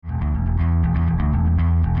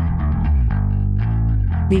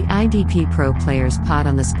The IDP Pro Players Pod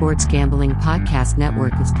on the Sports Gambling Podcast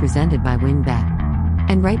Network is presented by WynnBET.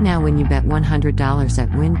 And right now, when you bet $100 at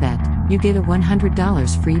WynnBET, you get a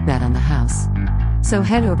 $100 free bet on the house. So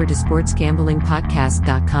head over to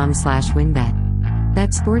sportsgamblingpodcast.com/WynnBET.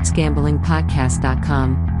 That's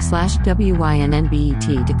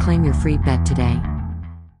sportsgamblingpodcast.com/WYNNBET to claim your free bet today.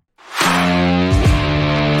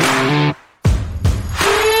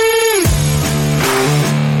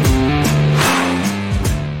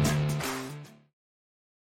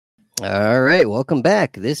 All right, welcome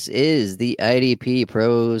back. This is the IDP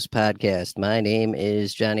Pros Podcast. My name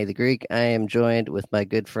is Johnny the Greek. I am joined with my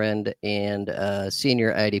good friend and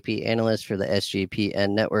senior IDP analyst for the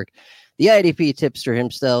SGPN network, the IDP tipster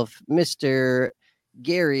himself, Mr.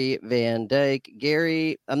 Gary Van Dyke.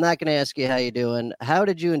 Gary, I'm not going to ask you how you're doing. How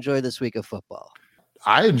did you enjoy this week of football?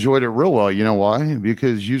 I enjoyed it real well. You know why?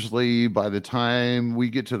 Because usually by the time we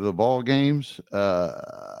get to the ball games,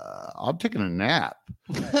 I'm taking a nap.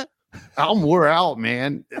 I'm wore out,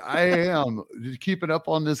 man. I am just keeping up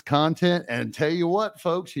on this content. And tell you what,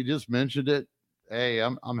 folks, you just mentioned it. Hey,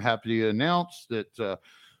 I'm happy to announce that a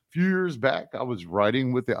few years back, I was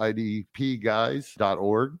writing with the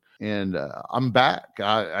IDPguys.org, and I'm back.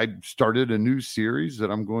 I started a new series that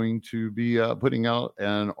I'm going to be putting out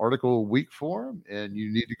an article a week for, and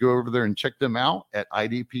you need to go over there and check them out at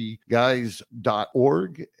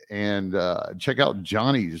IDPguys.org. And check out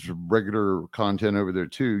Johnny's regular content over there,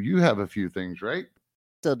 too. You have a few things, right?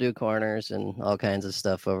 Still do corners and all kinds of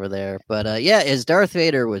stuff over there. But yeah, as Darth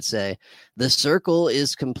Vader would say, the circle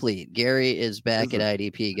is complete. Gary is back at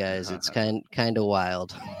IDP, guys. It's kind of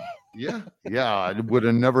wild. Yeah, I would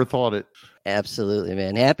have never thought it. Absolutely,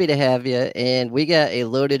 man. Happy to have you. And we got a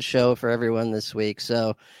loaded show for everyone this week.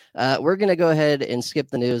 So we're going to go ahead and skip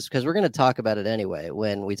the news because we're going to talk about it anyway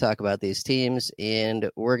when we talk about these teams. And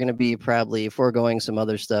we're going to be probably foregoing some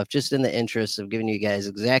other stuff just in the interest of giving you guys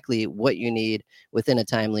exactly what you need within a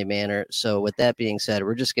timely manner. So with that being said,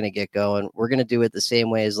 we're just going to get going. We're going to do it the same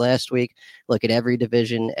way as last week. Look at every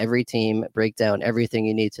division, every team, break down everything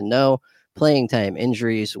you need to know. Playing time,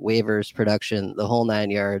 injuries, waivers, production, the whole 9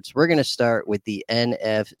 yards. We're going to start with the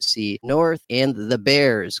NFC North and the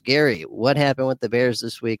Bears. Gary, what happened with the Bears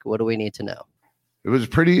this week? What do we need to know? It was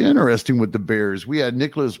pretty interesting with the Bears. We had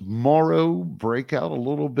Nicholas Morrow break out a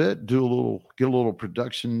little bit, get a little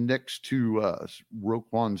production next to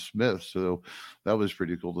Roquan Smith. So that was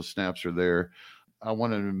pretty cool. The snaps are there. I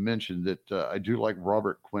wanted to mention that I do like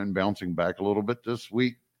Robert Quinn bouncing back a little bit this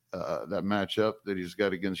week. That matchup that he's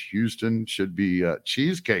got against Houston should be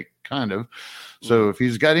cheesecake, kind of. So if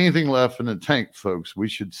he's got anything left in the tank, folks, we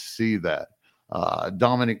should see that.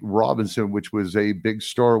 Dominic Robinson, which was a big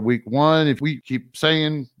star week one. If we keep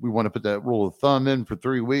saying we want to put that rule of thumb in for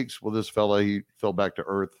 3 weeks, well, this fella, he fell back to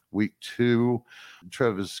earth week 2.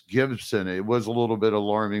 Travis Gibson, it was a little bit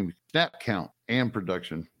alarming. Snap count and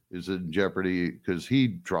production is in jeopardy because he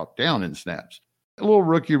dropped down in snaps. A little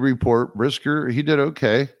rookie report. Brisker, he did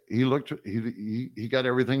okay. He got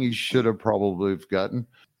everything he should have probably gotten.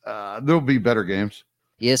 There'll be better games.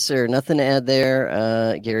 Yes, sir. Nothing to add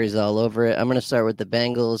there. Gary's all over it. I'm going to start with the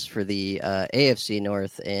Bengals for the AFC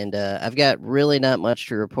North, and I've got really not much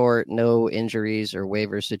to report. No injuries or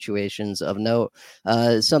waiver situations of note.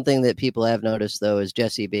 Something that people have noticed, though, is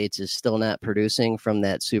Jesse Bates is still not producing from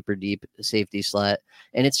that super deep safety slot,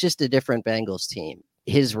 and it's just a different Bengals team.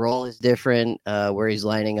 His role is different. Where he's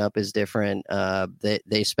lining up is different.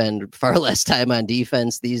 They spend far less time on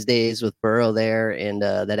defense these days with Burrow there and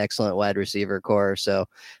that excellent wide receiver core. So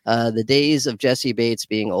the days of Jesse Bates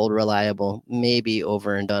being old reliable may be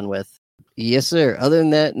over and done with. Yes, sir. Other than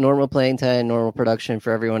that, normal playing time, normal production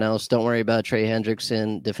for everyone else. Don't worry about Trey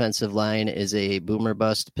Hendrickson. Defensive line is a boomer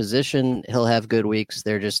bust position. He'll have good weeks.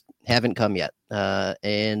 They just haven't come yet.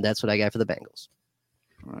 And that's what I got for the Bengals.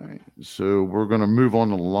 All right, so we're going to move on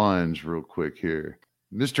to the lines real quick here.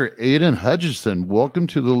 Mr. Aiden Hutchinson, welcome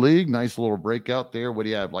to the league. Nice little breakout there. What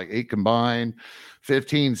do you have, like 8 combined,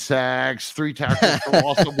 15 sacks, 3 tackles for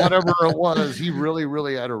loss, whatever it was. He really,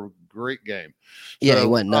 really had a great game. Yeah, he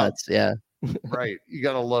went nuts, yeah. Right, you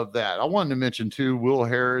got to love that. I wanted to mention, too, Will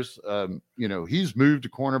Harris. He's moved to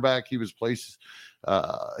cornerback. He was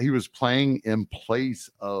playing in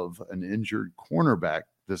place of an injured cornerback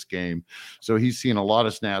this game. So he's seen a lot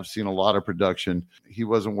of snaps, seen a lot of production. He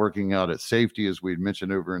wasn't working out at safety, as we had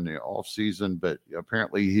mentioned over in the offseason, but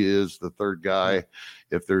apparently he is the third guy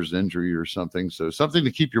if there's injury or something. So something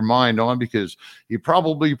to keep your mind on because he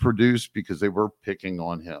probably produced because they were picking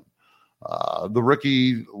on him. The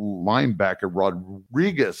rookie linebacker,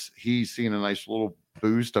 Rodriguez, he's seen a nice little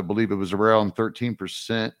boost. I believe it was around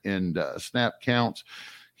 13% in snap counts.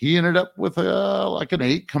 he ended up with like an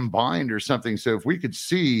 8 combined or something. So if we could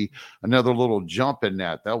see another little jump in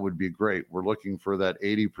that, that would be great. We're looking for that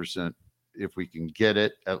 80%. If we can get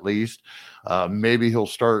it, at least maybe he'll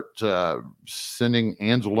start sending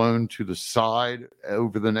Anzalone to the side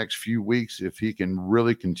over the next few weeks if he can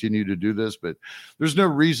really continue to do this. But there's no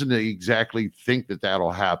reason to exactly think that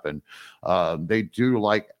that'll happen. They do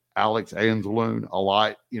like Alex Anzalone a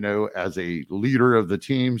lot, as a leader of the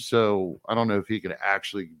team. So I don't know if he can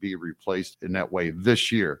actually be replaced in that way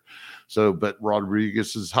this year. So, but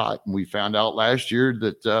Rodriguez is hot, and we found out last year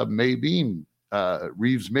that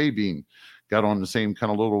Reeves Maybean got on the same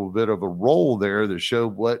kind of little bit of a roll there that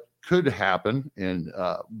showed what could happen. And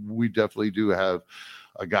we definitely do have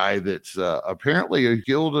a guy that's apparently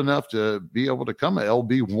skilled enough to be able to come a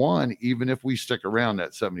LB1, even if we stick around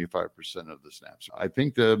that 75% of the snaps. I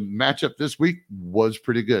think the matchup this week was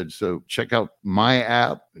pretty good. So check out my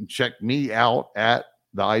app and check me out at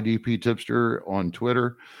the IDP Tipster on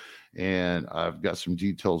Twitter. And I've got some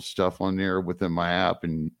detailed stuff on there within my app,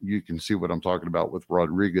 and you can see what I'm talking about with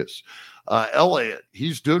Rodriguez. Elliott,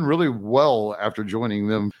 he's doing really well after joining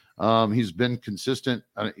them. He's been consistent.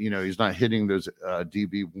 He's not hitting those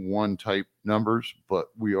DB1 type numbers, but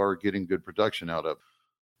we are getting good production out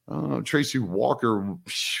of. Tracy Walker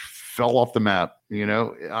fell off the map.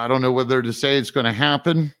 I don't know whether to say it's going to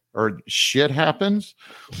happen or shit happens,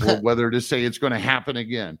 or whether to say it's going to happen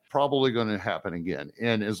again. Probably going to happen again.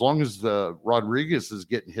 And as long as the Rodriguez is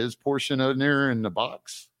getting his portion in there in the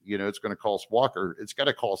box, it's going to cost Walker. It's got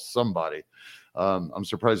to cost somebody. I'm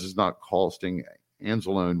surprised it's not costing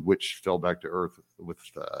Anzalone, which fell back to earth with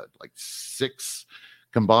like 6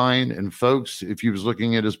 combined. And folks, if you was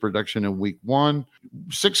looking at his production in week 1,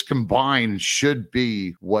 6 combined should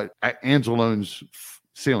be what Anzalone's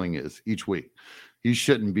ceiling is each week. He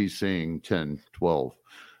shouldn't be seeing 10, 12.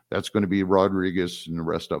 That's going to be Rodriguez and the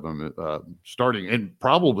rest of them starting, and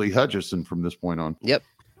probably Hutchinson from this point on. Yep.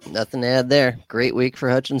 Nothing to add there. Great week for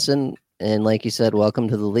Hutchinson. And like you said, welcome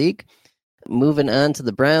to the league. Moving on to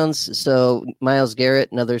the Browns. So Myles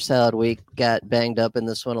Garrett, another solid week, got banged up in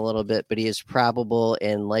this one a little bit, but he is probable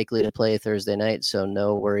and likely to play Thursday night, so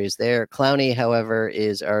no worries there. Clowney, however,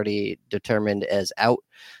 is already determined as out,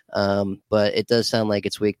 but it does sound like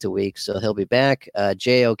it's week to week, so he'll be back.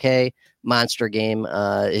 JOK, monster game.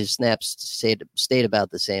 His snaps stayed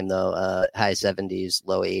about the same, though, high 70s,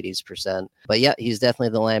 low 80s%. But yeah, he's definitely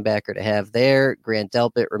the linebacker to have there. Grant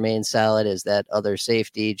Delpit remains solid as that other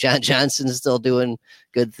safety. John Johnson's still doing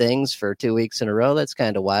good things for 2 weeks in a row. That's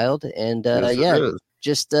kind of wild. And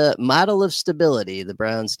just a model of stability, the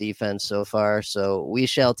Browns defense so far. So we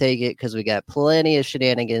shall take it because we got plenty of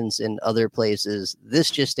shenanigans in other places. This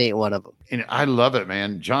just ain't one of them. And I love it,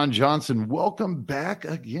 man. John Johnson, welcome back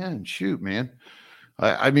again. Shoot, man.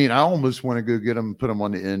 I mean, I almost want to go get him, put him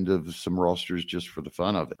on the end of some rosters just for the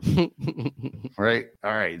fun of it. Right.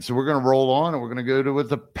 All right. So we're going to roll on and we're going to go with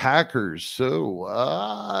the Packers. So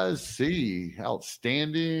let's see.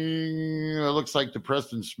 Outstanding. It looks like the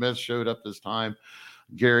Preston Smith showed up this time.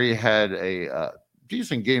 Gary had a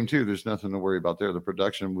decent game, too. There's nothing to worry about there. The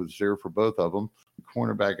production was there for both of them.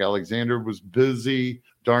 Cornerback Alexander was busy.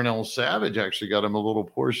 Darnell Savage actually got him a little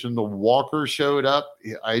portion. The Walker showed up.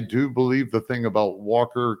 I do believe the thing about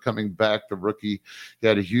Walker coming back, the rookie, he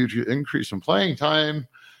had a huge increase in playing time,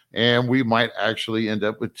 and we might actually end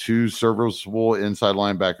up with 2 serviceable inside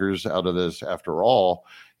linebackers out of this after all.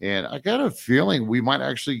 And I got a feeling we might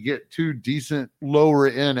actually get 2 decent lower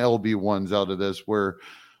end LB1s out of this, where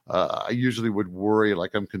I usually would worry,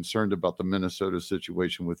 like I'm concerned about the Minnesota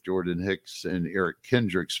situation with Jordan Hicks and Eric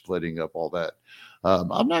Kendrick splitting up all that.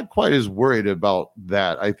 I'm not quite as worried about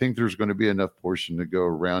that. I think there's going to be enough portion to go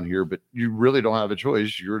around here, but you really don't have a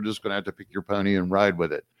choice. You're just going to have to pick your pony and ride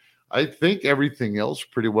with it. I think everything else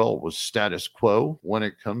pretty well was status quo when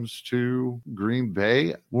it comes to Green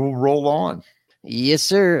Bay. We'll roll on. Yes,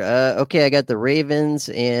 sir. Okay, I got the Ravens,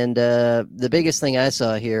 and the biggest thing I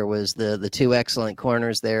saw here was the 2 excellent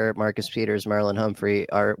corners there. Marcus Peters, Marlon Humphrey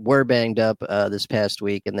were banged up this past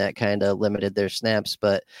week, and that kind of limited their snaps,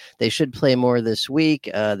 but they should play more this week.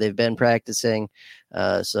 They've been practicing,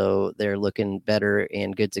 so they're looking better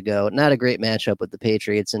and good to go. Not a great matchup with the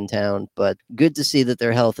Patriots in town, but good to see that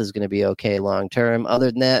their health is going to be okay long term. Other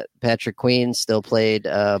than that, Patrick Queen still played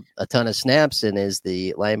a ton of snaps and is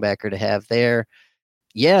the linebacker to have there.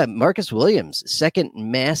 Yeah, Marcus Williams, second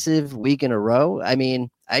massive week in a row. I mean,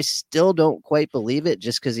 I still don't quite believe it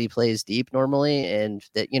just because he plays deep normally, and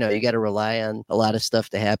that, you got to rely on a lot of stuff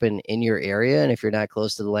to happen in your area. And if you're not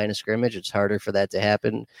close to the line of scrimmage, it's harder for that to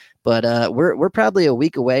happen. But we're probably a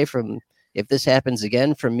week away from, if this happens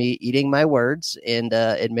again, from me eating my words and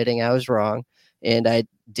admitting I was wrong And I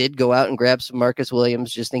did go out and grab some Marcus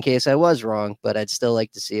Williams just in case I was wrong, but I'd still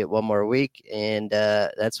like to see it one more week. And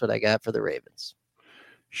that's what I got for the Ravens.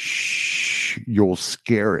 Shh, you'll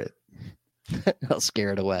scare it. I'll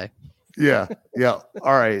scare it away. Yeah. All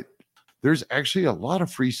right. There's actually a lot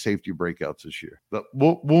of free safety breakouts this year, but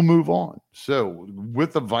we'll move on. So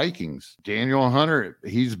with the Vikings, Daniel Hunter,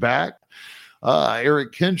 he's back.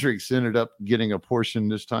 Eric Kendricks ended up getting a portion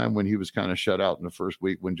this time when he was kind of shut out in the first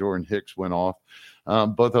week when Jordan Hicks went off.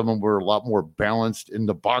 Both of them were a lot more balanced in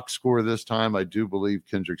the box score this time. I do believe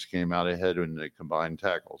Kendricks came out ahead in the combined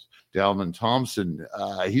tackles. Dalvin Thompson,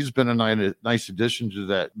 he's been a nice addition to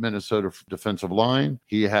that Minnesota defensive line.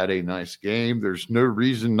 He had a nice game. There's no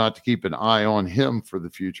reason not to keep an eye on him for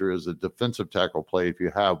the future as a defensive tackle play if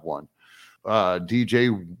you have one.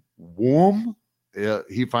 DJ Wurm,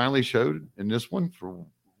 he finally showed in this one for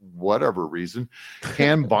whatever reason.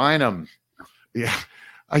 Cam Bynum, yeah,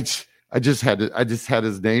 I just had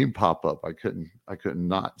his name pop up. I couldn't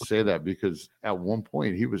not say that because at one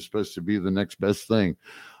point he was supposed to be the next best thing.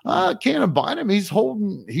 Cam Bynum, he's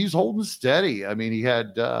holding steady. I mean, he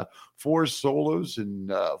had 4 solos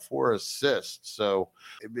and 4 assists, so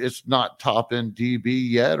it's not top end DB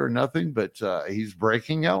yet or nothing, but he's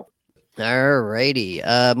breaking out. All righty.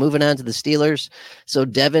 Moving on to the Steelers. So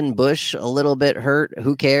Devin Bush, a little bit hurt.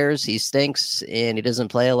 Who cares? He stinks and he doesn't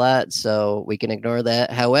play a lot, so we can ignore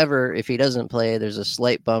that. However, if he doesn't play, there's a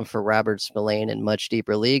slight bump for Robert Spillane in much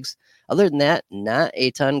deeper leagues. Other than that, not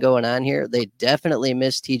a ton going on here. They definitely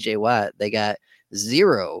missed TJ Watt. They got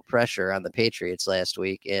 0 pressure on the Patriots last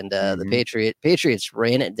week, and the Patriots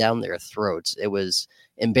ran it down their throats. It was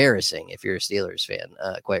embarrassing if you're a Steelers fan,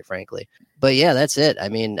 quite frankly. But yeah, that's it. I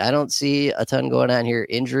mean, I don't see a ton going on here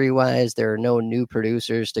injury-wise. There are no new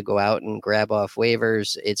producers to go out and grab off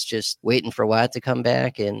waivers. It's just waiting for Watt to come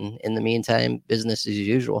back, and in the meantime, business as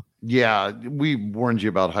usual. Yeah, we warned you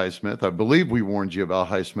about Highsmith. I believe we warned you about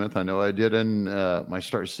Highsmith. I know I did in my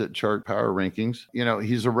start-sit chart power rankings. You know,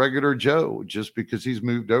 he's a regular Joe just because he's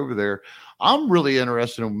moved over there. I'm really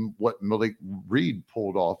interested in what Malik Reed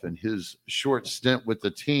pulled off in his short stint with the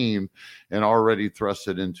team and already thrust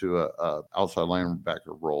it into a outside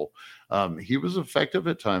linebacker role. He was effective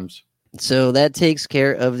at times. So that takes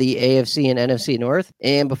care of the AFC and NFC North.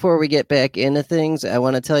 And before we get back into things, I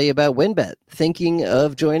want to tell you about WynnBET. Thinking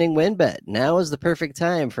of joining WynnBET? Now is the perfect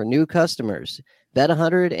time for new customers. Bet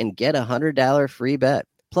 $100 and get $100 free bet.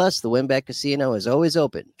 Plus, the WynnBET Casino is always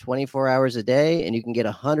open 24 hours a day, and you can get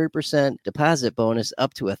a 100% deposit bonus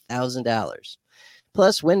up to $1,000.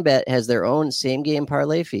 Plus, WynnBET has their own same-game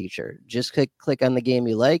parlay feature. Just click on the game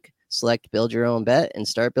you like, select build your own bet, and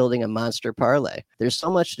start building a monster parlay. There's so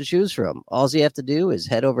much to choose from. All you have to do is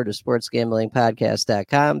head over to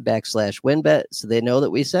sportsgamblingpodcast.com/WynnBET so they know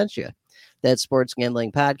that we sent you. That's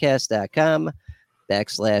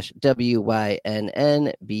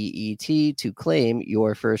sportsgamblingpodcast.com/WYNNBET to claim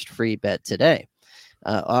your first free bet today.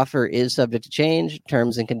 Offer is subject to change.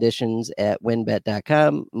 Terms and conditions at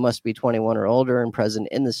wynnbet.com. Must be 21 or older and present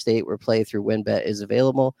in the state where play through WynnBET is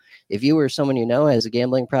available. If you or someone you know has a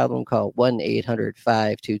gambling problem, call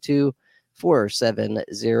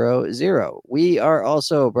 1-800-522-4700. We are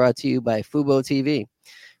also brought to you by Fubo TV.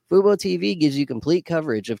 Fubo TV gives you complete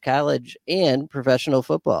coverage of college and professional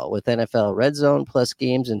football with NFL Red Zone plus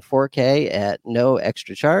games in 4K at no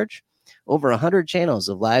extra charge. Over 100 channels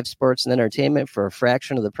of live sports and entertainment for a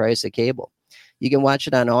fraction of the price of cable. You can watch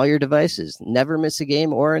it on all your devices, never miss a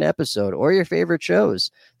game or an episode or your favorite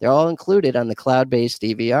shows. They're all included on the cloud-based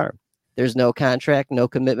DVR. There's no contract, no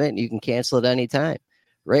commitment. You can cancel at any time.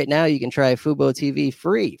 Right now, you can try Fubo TV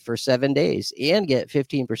free for 7 days and get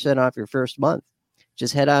 15% off your first month.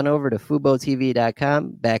 Just head on over to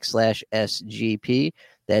FuboTV.com/SGP.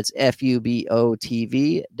 That's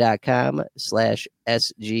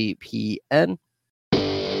FUBOTV.com/SGPN.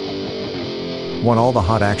 Want all the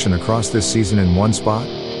hot action across this season in one spot?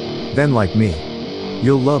 Then, like me,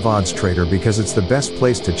 you'll love OddsTrader because it's the best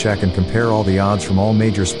place to check and compare all the odds from all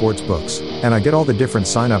major sports books, and I get all the different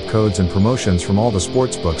sign-up codes and promotions from all the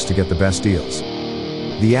sports books to get the best deals.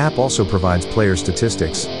 The app also provides player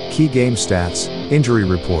statistics, key game stats, injury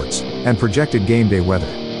reports, and projected game day weather,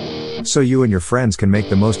 so you and your friends can make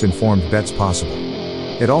the most informed bets possible.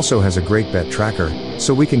 It also has a great bet tracker,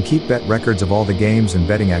 so we can keep bet records of all the games and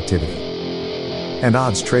betting activity. And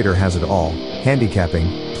OddsTrader has it all: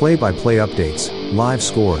 handicapping, play-by-play updates, live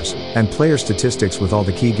scores, and player statistics with all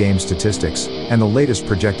the key game statistics, and the latest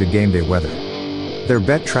projected game day weather. Their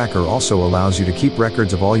bet tracker also allows you to keep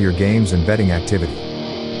records of all your games and betting activity.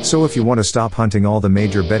 So if you want to stop hunting all the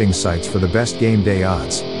major betting sites for the best game day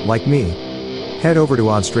odds, like me, head over to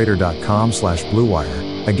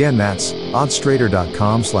oddstrader.com/bluewire Again, that's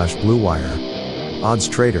oddstrader.com/bluewire.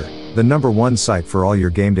 OddsTrader, the #1 site for all your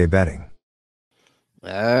game day betting.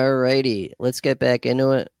 All righty, let's get back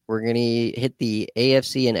into it. We're going to hit the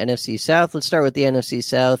AFC and NFC South. Let's start with the NFC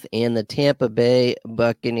South and the Tampa Bay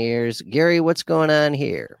Buccaneers. Gary, what's going on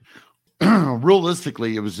here?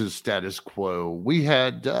 Realistically, it was his status quo. We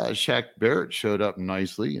had Shaq Barrett showed up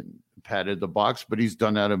nicely and patted the box, but he's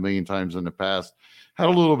done that a million times in the past. Had a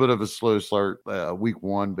little bit of a slow start week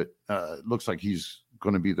one, but it looks like he's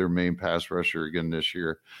going to be their main pass rusher again this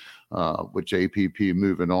year. With JPP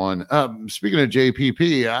moving on. Speaking of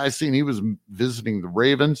JPP, I seen he was visiting the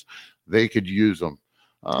Ravens. They could use him.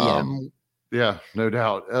 Yeah, no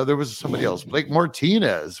doubt. There was somebody else. Blake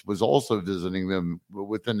Martinez was also visiting them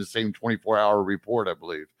within the same 24-hour report, I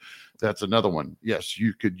believe. That's another one. Yes,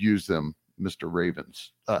 you could use them, Mr.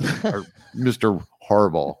 Ravens, or Mr.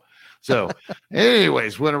 Harbaugh. So,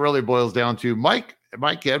 anyways, when it really boils down to Mike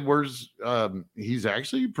Edwards, he's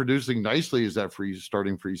actually producing nicely as that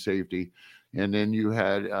starting free safety. And then you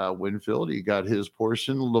had Winfield, he got his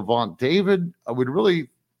portion. Levant David, I would really,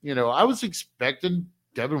 I was expecting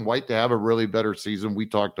Devin White to have a really better season. We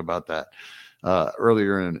talked about that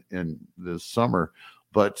earlier in the summer.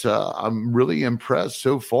 But I'm really impressed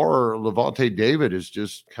so far. Levante David has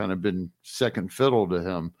just kind of been second fiddle to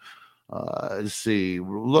him. Let's see,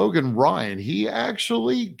 Logan Ryan, he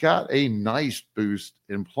actually got a nice boost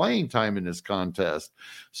in playing time in this contest.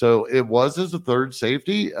 So it was as a third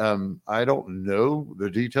safety. I don't know the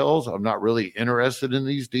details. I'm not really interested in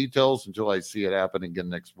these details until I see it happen again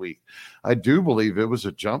next week. I do believe it was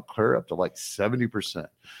a jump clear up to like 70%.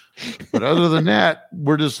 But other than that,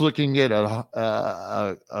 we're just looking at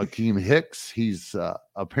Akeem Hicks. He's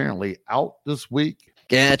apparently out this week.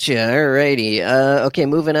 Gotcha. All righty. Okay,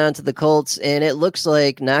 moving on to the Colts, and it looks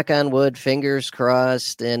like, knock on wood, fingers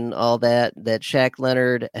crossed, and all that Shaq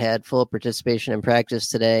Leonard had full participation in practice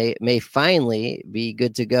today, may finally be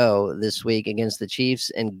good to go this week against the Chiefs,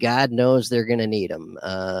 and God knows they're going to need him,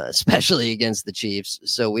 especially against the Chiefs.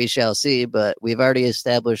 So we shall see, but we've already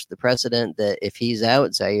established the precedent that if he's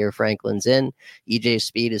out, Zaire Franklin's in. EJ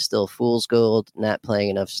Speed is still fool's gold, not playing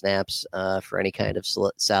enough snaps for any kind of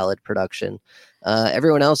solid production.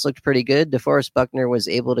 Everyone else looked pretty good. DeForest Buckner was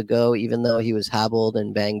able to go, even though he was hobbled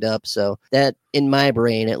and banged up. So that, in my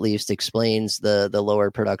brain at least, explains the lower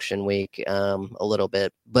production week a little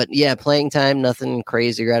bit. But yeah, playing time, nothing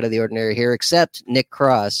crazy or out of the ordinary here, except Nick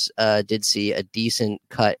Cross did see a decent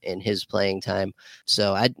cut in his playing time.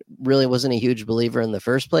 So I really wasn't a huge believer in the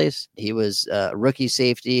first place. He was a rookie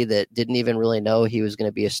safety that didn't even really know he was going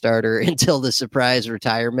to be a starter until the surprise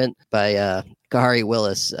retirement by Kahari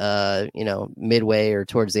Willis, midway or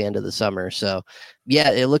towards the end of the summer. So,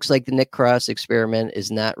 yeah, it looks like the Nick Cross experiment is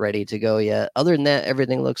not ready to go yet. Other than that,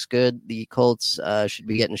 everything looks good. The Colts should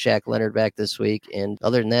be getting Shaq Leonard back this week. And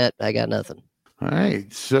other than that, I got nothing. All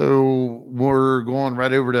right. So we're going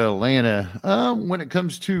right over to Atlanta. When it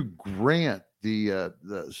comes to Grant, the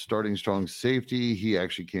starting strong safety, he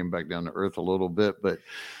actually came back down to earth a little bit, but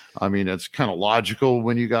I mean, it's kind of logical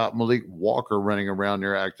when you got Malik Walker running around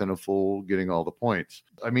there acting a fool, getting all the points.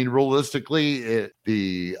 I mean, realistically,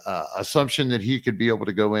 the assumption that he could be able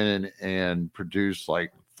to go in and produce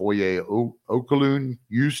like Foye Okaloon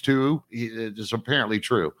used to is apparently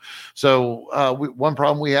true. So one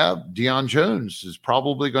problem we have, Deion Jones is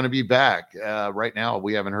probably going to be back. Right now,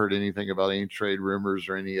 we haven't heard anything about any trade rumors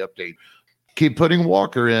or any update. Keep putting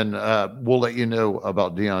Walker in. We'll let you know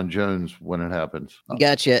about Deion Jones when it happens.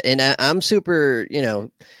 Gotcha. And I'm super,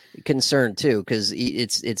 concerned too, because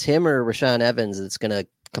it's him or Rashaan Evans that's going to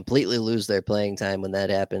completely lose their playing time when that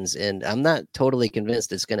happens. And I'm not totally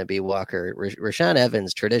convinced it's going to be Walker. Rashaan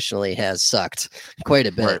Evans traditionally has sucked quite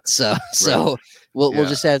a bit. Right. So we'll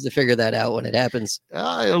just have to figure that out when it happens.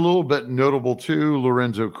 A little bit notable too.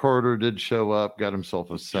 Lorenzo Carter did show up, got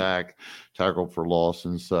himself a sack, tackled for loss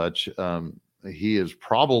and such. He is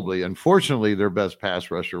probably, unfortunately, their best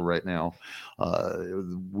pass rusher right now.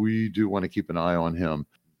 We do want to keep an eye on him.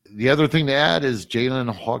 The other thing to add is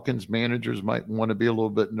Jalen Hawkins managers might want to be a little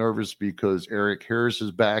bit nervous because Eric Harris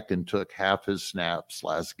is back and took half his snaps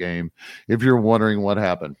last game. If you're wondering what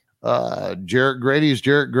happened, Jarrett Grady is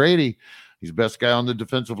Jarrett Grady. He's the best guy on the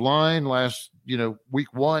defensive line.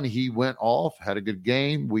 Week one, he went off, had a good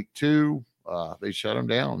game. Week two, they shut him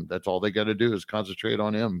down. That's all they got to do is concentrate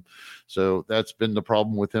on him. So that's been the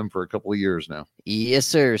problem with him for a couple of years now. Yes,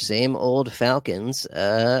 sir. Same old Falcons.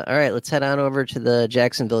 All right, let's head on over to the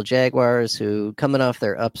Jacksonville Jaguars, who coming off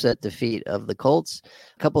their upset defeat of the Colts.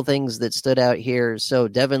 A couple things that stood out here. So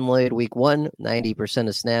Devin Lloyd, week one, 90%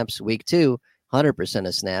 of snaps. Week two, 100%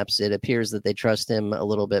 of snaps. It appears that they trust him a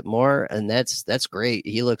little bit more, and that's great.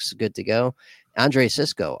 He looks good to go. Andre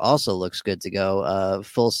Cisco also looks good to go.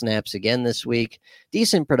 Full snaps again this week.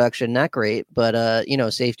 Decent production, not great, but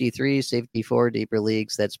safety 3, safety 4, deeper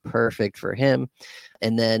leagues. That's perfect for him.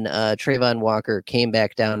 And then Trayvon Walker came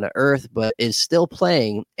back down to earth, but is still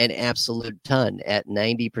playing an absolute ton at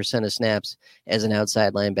 90% of snaps as an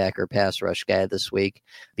outside linebacker pass rush guy this week.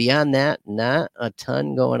 Beyond that, not a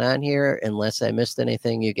ton going on here unless I missed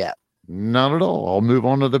anything you got. Not at all. I'll move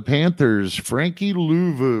on to the Panthers. Frankie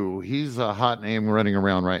Louvu. He's a hot name running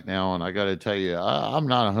around right now. And I got to tell you, I'm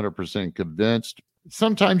not 100% convinced.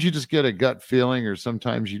 Sometimes you just get a gut feeling, or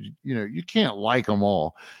sometimes you can't like them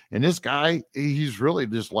all. And this guy, he's really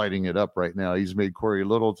just lighting it up right now. He's made Corey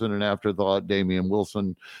Littleton an afterthought, Damian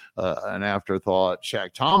Wilson an afterthought.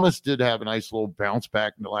 Shaq Thomas did have a nice little bounce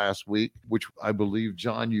back in the last week, which I believe,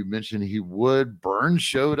 John, you mentioned he would. Burns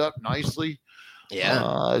showed up nicely.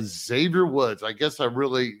 Yeah. Xavier Woods. I guess I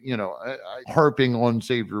really, I harping on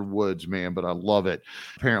Xavier Woods, man, but I love it.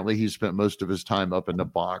 Apparently he spent most of his time up in the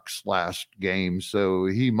box last game, so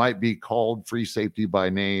he might be called free safety by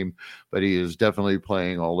name, but he is definitely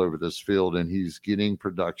playing all over this field and he's getting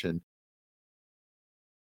production.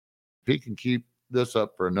 If he can keep this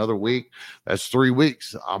up for another week, that's 3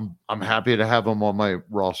 weeks. I'm happy to have him on my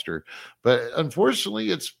roster, but unfortunately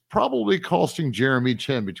it's probably costing Jeremy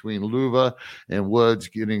Chinn between Luva and Woods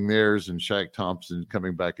getting theirs and Shaq Thompson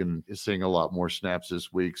coming back and seeing a lot more snaps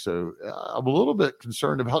this week. So I'm a little bit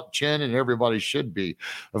concerned about Chinn, and everybody should be.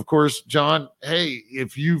 Of course, John, hey,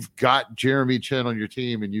 if you've got Jeremy Chinn on your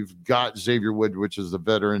team and you've got Xavier Wood, which is the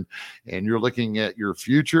veteran, and you're looking at your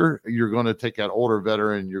future, you're going to take that older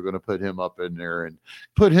veteran, you're going to put him up in there and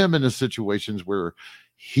put him in the situations where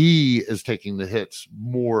he is taking the hits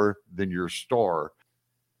more than your star.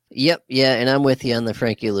 Yep. Yeah. And I'm with you on the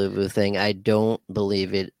Frankie Louvu thing. I don't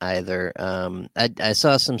believe it either. I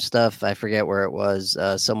saw some stuff. I forget where it was.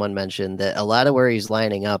 Someone mentioned that a lot of where he's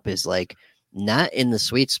lining up is like not in the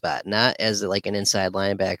sweet spot, not as like an inside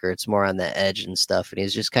linebacker. It's more on the edge and stuff. And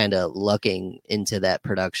he's just kind of looking into that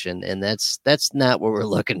production. And that's not what we're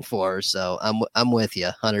looking for. So I'm with you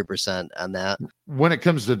 100% on that. When it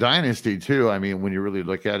comes to dynasty too, I mean, when you really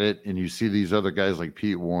look at it and you see these other guys like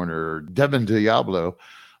Pete Warner or Devin Diablo,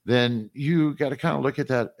 then you got to kind of look at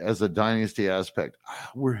that as a dynasty aspect.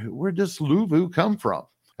 Where does Louvu come from?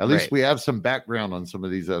 At least we have some background on some of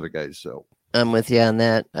these other guys. So I'm with you on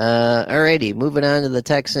that. Alrighty, moving on to the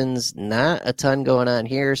Texans. Not a ton going on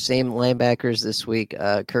here. Same linebackers this week,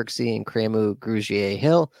 Kirksey and Kramu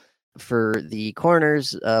Grugier-Hill. For the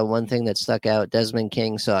corners, one thing that stuck out, Desmond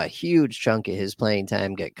King saw a huge chunk of his playing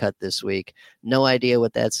time get cut this week. No idea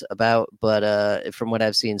what that's about, but from what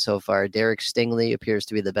I've seen so far, Derek Stingley appears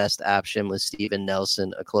to be the best option with Steven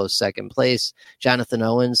Nelson a close second place. Jonathan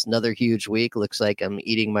Owens, another huge week. Looks like I'm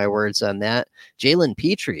eating my words on that. Jalen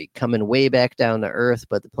Petrie coming way back down to earth,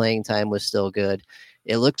 but the playing time was still good.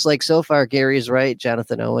 It looks like so far, Gary's right.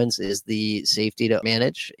 Jonathan Owens is the safety to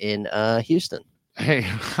manage in Houston. Hey,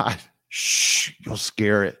 shh, you'll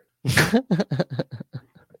scare it.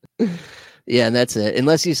 Yeah, and that's it.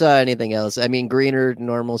 Unless you saw anything else. I mean, Greener,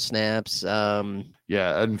 normal snaps. Yeah,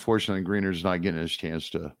 unfortunately, Greener's not getting his chance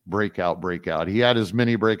to break out. He had his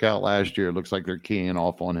mini breakout last year. It looks like they're keying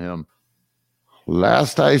off on him.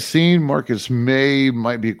 Last I seen, Marcus May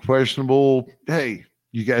might be questionable. Hey,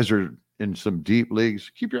 you guys are in some deep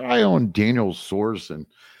leagues. Keep your eye on Daniel Sorensen.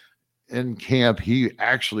 In camp, he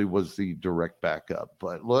actually was the direct backup.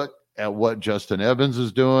 But look at what Justin Evans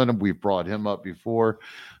is doing. We've brought him up before.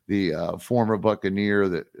 The former Buccaneer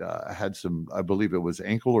that had some, I believe it was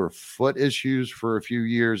ankle or foot issues for a few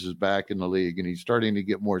years, is back in the league. And he's starting to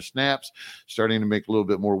get more snaps, starting to make a little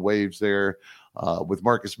bit more waves there. With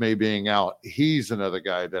Marcus May being out, he's another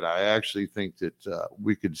guy that I actually think that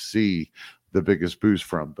we could see the biggest boost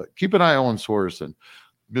from. But keep an eye on Sorensen.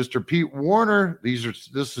 Mr. Pete Warner,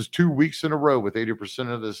 this is 2 weeks in a row with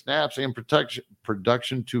 80% of the snaps and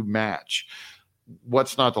production to match.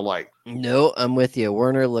 What's not to like? No, I'm with you.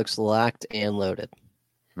 Warner looks locked and loaded.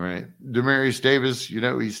 Right. Demarius Davis,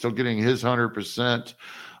 he's still getting his 100%.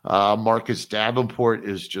 Marcus Davenport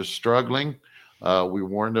is just struggling. We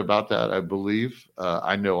warned about that, I believe.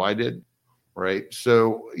 I know I did. Right.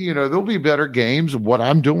 So, there'll be better games. What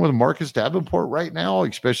I'm doing with Marcus Davenport right now,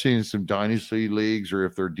 especially in some dynasty leagues or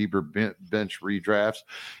if they're deeper bench redrafts,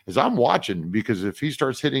 is I'm watching, because if he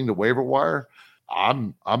starts hitting the waiver wire,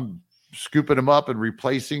 I'm scooping him up and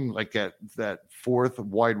replacing like that fourth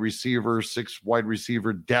wide receiver, sixth wide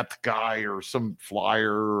receiver, depth guy, or some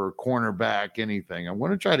flyer or cornerback, anything. I'm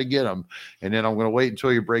going to try to get him, and then I'm going to wait until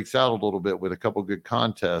he breaks out a little bit with a couple good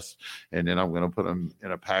contests, and then I'm going to put him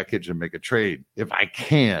in a package and make a trade if I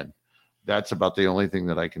can. That's about the only thing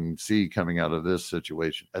that I can see coming out of this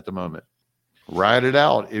situation at the moment. Ride it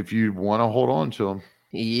out if you want to hold on to him.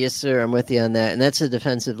 Yes, sir. I'm with you on that. And that's a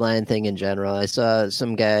defensive line thing in general. I saw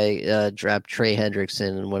some guy drop Trey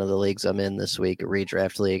Hendrickson in one of the leagues I'm in this week, a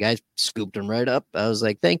redraft league. I scooped him right up. I was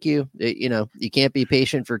like, thank you. You can't be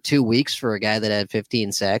patient for 2 weeks for a guy that had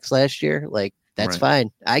 15 sacks last year. Like, that's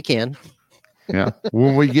fine. I can. Yeah.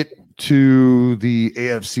 When we get to the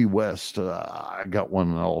AFC West, I got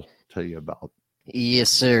one I'll tell you about. Yes,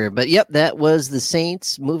 sir. But yep, that was the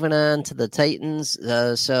Saints. Moving on to the Titans.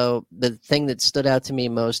 So the thing that stood out to me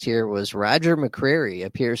most here was Roger McCreary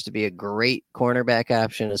appears to be a great cornerback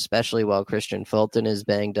option, especially while Christian Fulton is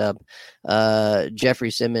banged up. Jeffrey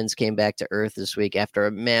Simmons came back to earth this week after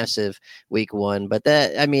a massive week 1. But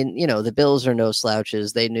the Bills are no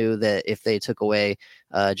slouches. They knew that if they took away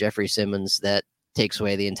Jeffrey Simmons, that takes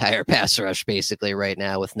away the entire pass rush basically right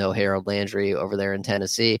now with no Harold Landry over there in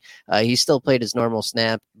Tennessee. He still played his normal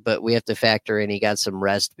snap, but we have to factor in he got some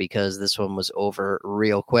rest because this one was over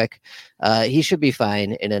real quick. He should be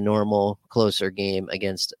fine in a normal, closer game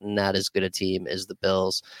against not as good a team as the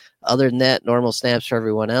Bills. Other than that, normal snaps for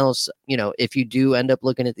everyone else. If you do end up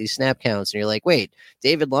looking at these snap counts and you're like, wait,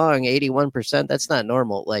 David Long, 81%, that's not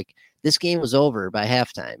normal. Like, this game was over by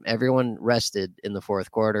halftime. Everyone rested in the fourth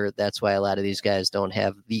quarter. That's why a lot of these guys don't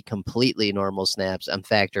have the completely normal snaps. I'm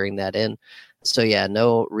factoring that in. So, yeah,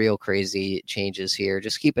 no real crazy changes here.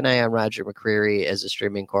 Just keep an eye on Roger McCreary as a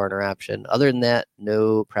streaming corner option. Other than that,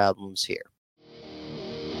 no problems here.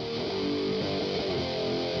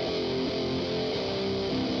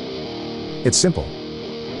 It's simple.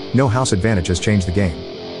 No House Advantage has changed the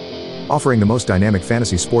game, offering the most dynamic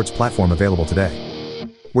fantasy sports platform available today,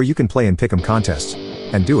 where you can play in pick'em contests,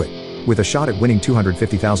 and do it with a shot at winning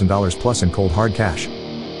 $250,000 plus in cold hard cash.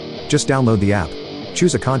 Just download the app,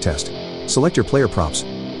 choose a contest, select your player props,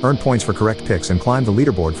 earn points for correct picks, and climb the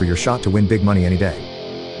leaderboard for your shot to win big money any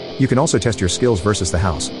day. You can also test your skills versus the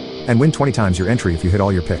house, and win 20 times your entry if you hit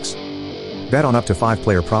all your picks. Bet on up to 5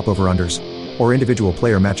 player prop over-unders, or individual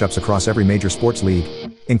player matchups across every major sports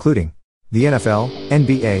league, including the NFL,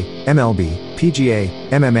 NBA, MLB, PGA,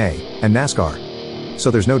 MMA, and NASCAR. So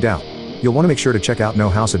there's no doubt, you'll want to make sure to check out No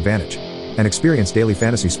House Advantage and experience daily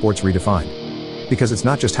fantasy sports redefined. Because it's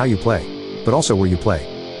not just how you play, but also where you play,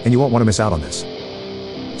 and you won't want to miss out on this.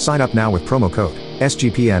 Sign up now with promo code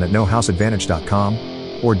SGPN at nohouseadvantage.com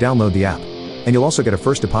or download the app, and you'll also get a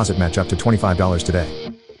first deposit match up to $25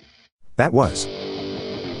 today. That was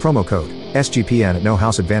promo code SGPN at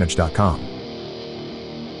nohouseadvantage.com.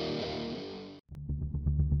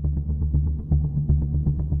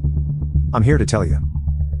 I'm here to tell you,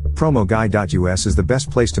 PromoGuy.us is the best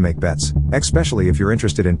place to make bets, especially if you're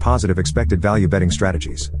interested in positive expected value betting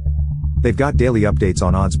strategies. They've got daily updates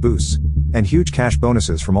on odds boosts, and huge cash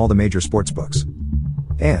bonuses from all the major sportsbooks.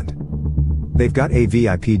 And they've got a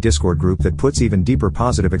VIP Discord group that puts even deeper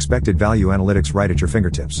positive expected value analytics right at your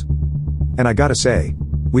fingertips. And I gotta say,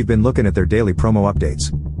 we've been looking at their daily promo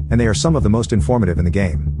updates, and they are some of the most informative in the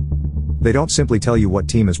game. They don't simply tell you what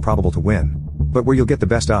team is probable to win, but where you'll get the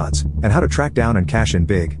best odds, and how to track down and cash in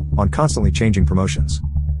big, on constantly changing promotions.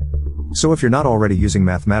 So if you're not already using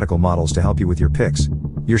mathematical models to help you with your picks,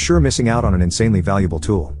 you're sure missing out on an insanely valuable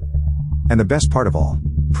tool. And the best part of all,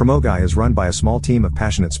 PromoGuy is run by a small team of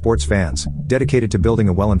passionate sports fans, dedicated to building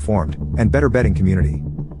a well-informed, and better betting community.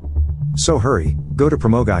 So hurry, go to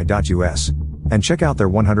PromoGuy.us, and check out their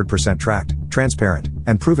 100% tracked, transparent,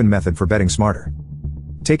 and proven method for betting smarter.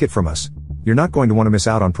 Take it from us, you're not going to want to miss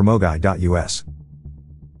out on PromoGuy.us.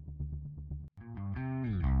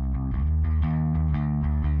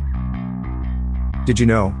 Did you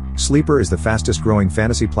know, Sleeper is the fastest growing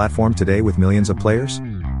fantasy platform today with millions of players?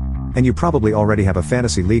 And you probably already have a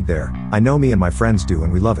fantasy league there. I know me and my friends do,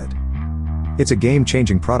 and we love it. It's a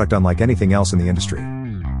game-changing product unlike anything else in the industry.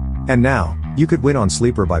 And now, you could win on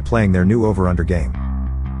Sleeper by playing their new over-under game.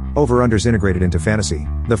 Over-under's integrated into fantasy,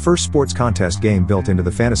 the first sports contest game built into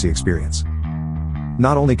the fantasy experience.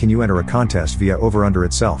 Not only can you enter a contest via over-under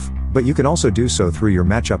itself, but you can also do so through your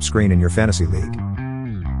matchup screen in your fantasy league.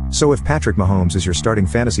 So if Patrick Mahomes is your starting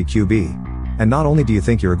fantasy QB, and not only do you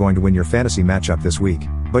think you're going to win your fantasy matchup this week,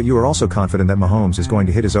 but you are also confident that Mahomes is going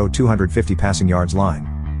to hit his 250 passing yards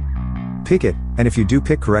line. Pick it, and if you do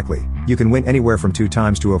pick correctly, you can win anywhere from 2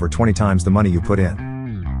 times to over 20 times the money you put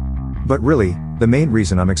in. But really, the main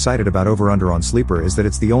reason I'm excited about Over Under on Sleeper is that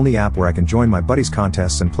it's the only app where I can join my buddies'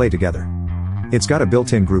 contests and play together. It's got a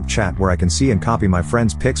built-in group chat where I can see and copy my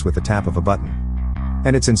friends' picks with the tap of a button.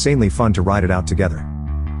 And it's insanely fun to ride it out together.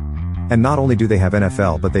 And not only do they have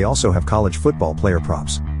NFL, but they also have college football player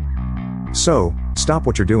props. So, stop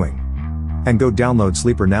what you're doing. And go download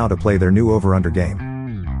Sleeper now to play their new over-under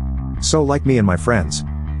game. So like me and my friends,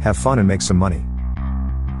 have fun and make some money.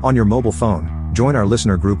 On your mobile phone, join our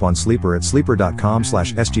listener group on Sleeper at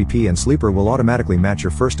sleeper.com/SGP, and Sleeper will automatically match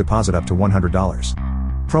your first deposit up to $100.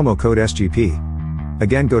 Promo code SGP.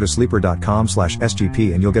 Again, go to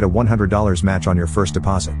sleeper.com/SGP and you'll get a $100 match on your first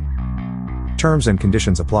deposit. Terms and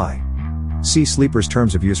conditions apply. See Sleeper's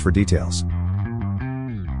terms of use for details.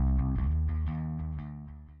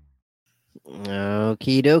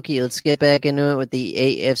 Okie dokie, let's get back into it with the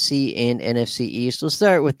AFC and NFC East. We'll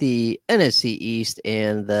start with the NFC East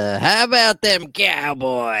and how about them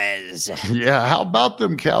Cowboys? Yeah, how about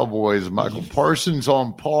them Cowboys? Michael Parsons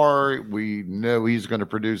on par. We know he's going to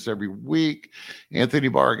produce every week. Anthony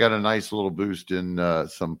Barr got a nice little boost in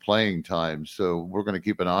some playing time, so we're going to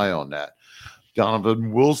keep an eye on that.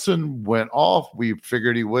 Donovan Wilson went off. We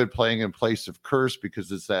figured he would, playing in place of Curse, because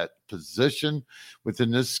it's that position within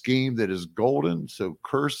this scheme that is golden. So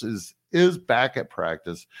Curse is back at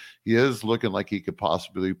practice. He is looking like he could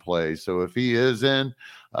possibly play. So if he is in,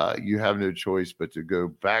 you have no choice but to go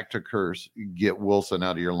back to Curse, get Wilson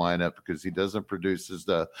out of your lineup, because he doesn't produce as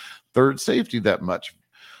the third safety that much.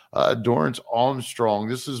 Dorrance Armstrong,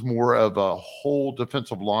 this is more of a whole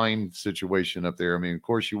defensive line situation up there. I mean, of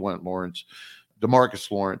course, you want DeMarcus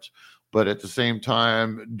Lawrence, but at the same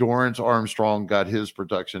time, Dorrance Armstrong got his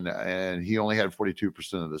production, and he only had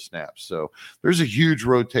 42% of the snaps. So there's a huge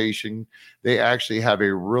rotation. They actually have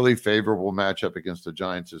a really favorable matchup against the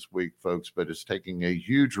Giants this week, folks, but it's taking a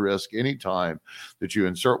huge risk anytime that you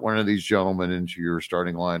insert one of these gentlemen into your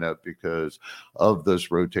starting lineup because of this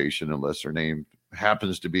rotation, unless their name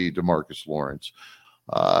happens to be DeMarcus Lawrence.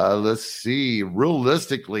 Let's see.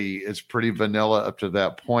 Realistically, it's pretty vanilla up to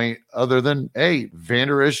that point, other than, hey,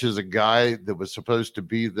 Vander Esch is a guy that was supposed to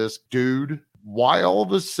be this dude. Why all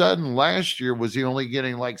of a sudden last year was he only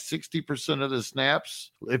getting like 60% of the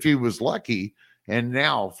snaps if he was lucky? And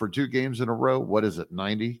now for 2 games in a row, what is it,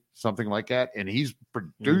 90, something like that? And he's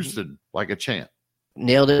producing like a champ.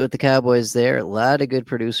 Nailed it with the Cowboys there. A lot of good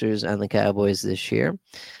producers on the Cowboys this year.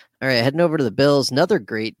 All right, heading over to the Bills. Another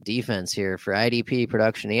great defense here for IDP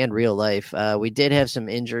production and real life. We did have some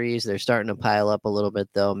injuries. They're starting to pile up a little bit,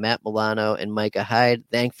 though. Matt Milano and Micah Hyde,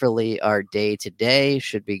 thankfully, are day to day.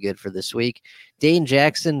 Should be good for this week. Dane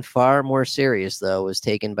Jackson, far more serious, though, was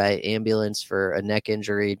taken by ambulance for a neck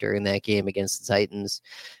injury during that game against the Titans.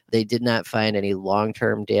 They did not find any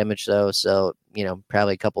long-term damage, though, so,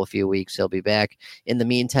 probably a few weeks he'll be back. In the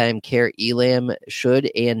meantime, Kare Elam should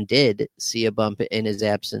and did see a bump in his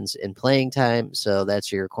absence in playing time, so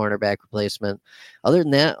that's your cornerback replacement. Other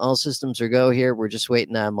than that, all systems are go here. We're just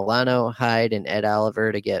waiting on Milano, Hyde, and Ed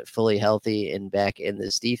Oliver to get fully healthy and back in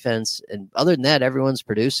this defense. And other than that, everyone's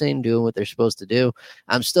producing, doing what they're supposed to do.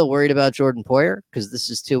 I'm still worried about Jordan Poyer because this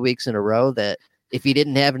is 2 weeks in a row that if he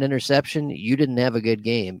didn't have an interception, you didn't have a good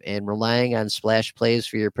game. And relying on splash plays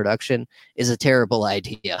for your production is a terrible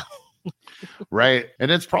idea. Right.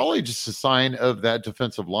 And it's probably just a sign of that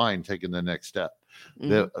defensive line taking the next step.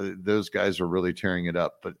 Those guys are really tearing it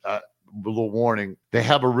up. But a little warning, they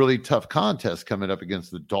have a really tough contest coming up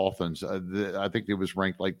against the Dolphins. I think it was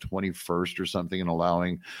ranked like 21st or something in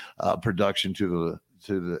allowing production to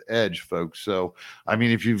the edge, folks. So, I mean,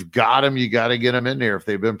 if you've got them, you got to get them in there if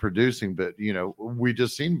they've been producing. But, we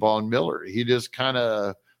just seen Von Miller. He just kind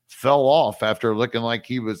of fell off after looking like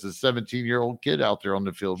he was a 17-year-old kid out there on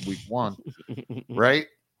the field week 1, right?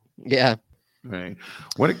 Yeah. Right.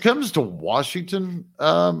 When it comes to Washington,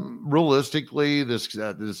 realistically, this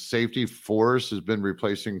safety force has been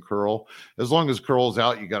replacing Curl. As long as Curl's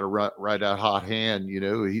out, you got to ride out hot hand.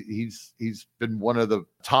 He's been one of the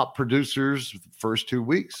top producers the first 2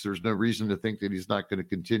 weeks. There's no reason to think that he's not going to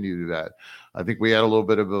continue that. I think we had a little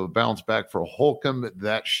bit of a bounce back for Holcomb.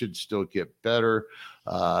 That should still get better.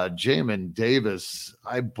 Jamin Davis,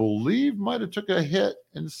 I believe, might have took a hit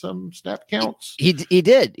in some snap counts. He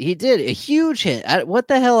did a huge hit. What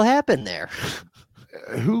the hell happened there?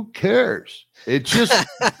 Who cares? It just,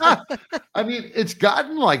 I mean, it's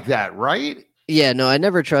gotten like that, right? Yeah, no, I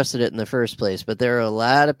never trusted it in the first place, but there are a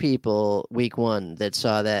lot of people week 1 that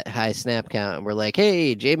saw that high snap count and were like,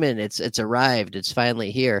 hey, Jamin, it's arrived. It's finally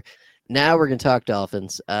here. Now we're going to talk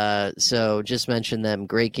Dolphins. So just mention them.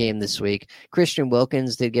 Great game this week. Christian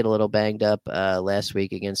Wilkins did get a little banged up last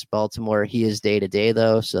week against Baltimore. He is day-to-day,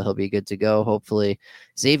 though, so he'll be good to go, hopefully.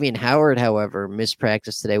 Xavier Howard, however, missed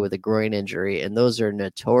practice today with a groin injury, and those are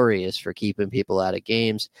notorious for keeping people out of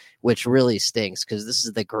games, which really stinks because this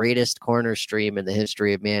is the greatest corner stream in the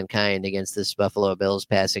history of mankind against this Buffalo Bills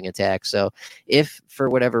passing attack. So if, for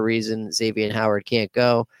whatever reason, Xavier Howard can't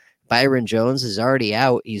go, Byron Jones is already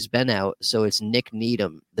out. He's been out. So it's Nick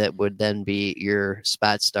Needham that would then be your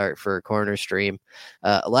spot start for a corner stream.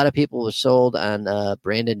 A lot of people were sold on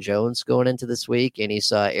Brandon Jones going into this week, and he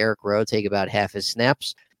saw Eric Rowe take about half his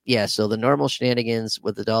snaps. Yeah, so the normal shenanigans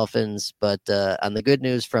with the Dolphins, but on the good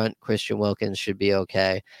news front, Christian Wilkins should be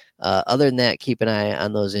okay. Other than that, keep an eye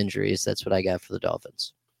on those injuries. That's what I got for the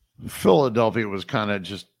Dolphins. Philadelphia was kind of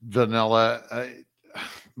just vanilla.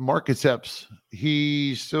 Marcus Epps,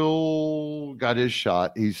 he still got his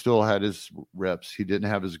shot. He still had his reps. He didn't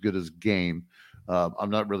have as good as game. I'm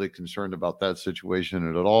not really concerned about that situation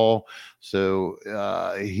at all. So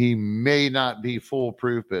he may not be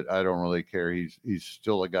foolproof, but I don't really care. He's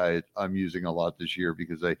still a guy I'm using a lot this year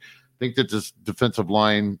because I think that this defensive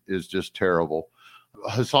line is just terrible.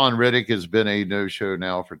 Hassan Reddick has been a no-show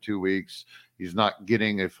now for 2 weeks. He's not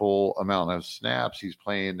getting a full amount of snaps. He's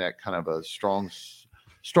playing that kind of a strong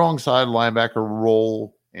side linebacker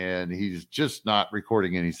role, and he's just not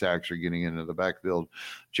recording any sacks or getting into the backfield.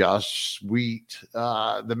 Josh Sweet,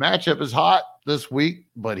 the matchup is hot this week,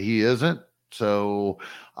 but he isn't. So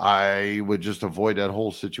I would just avoid that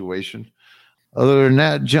whole situation. Other than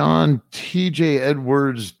that, John, TJ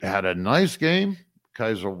Edwards had a nice game.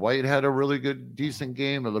 Kaiser White had a really decent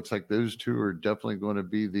game. It looks like those two are definitely going to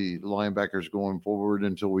be the linebackers going forward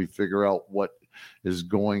until we figure out what is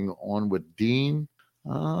going on with Dean.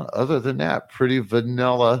 Other than that, pretty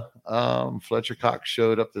vanilla. Fletcher Cox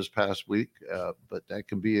showed up this past week, but that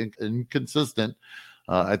can be inconsistent.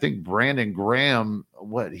 I think Brandon Graham,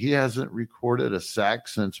 he hasn't recorded a sack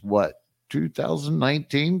since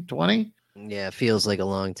 2019, 20? Yeah, it feels like a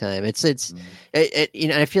long time. I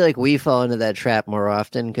feel like we fall into that trap more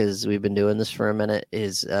often because we've been doing this for a minute.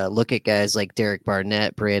 Is look at guys like Derek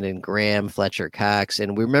Barnett, Brandon Graham, Fletcher Cox,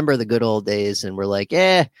 and we remember the good old days, and we're like,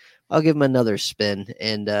 I'll give him another spin.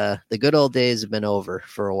 And the good old days have been over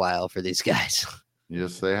for a while for these guys.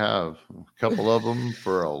 Yes, they have. A couple of them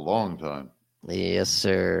for a long time. Yes,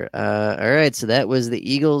 sir. All right. So that was the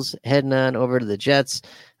Eagles heading on over to the Jets.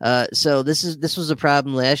 So this was a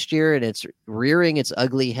problem last year, and it's rearing its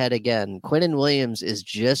ugly head again. Quinnen Williams is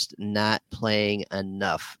just not playing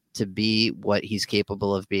enough to be what he's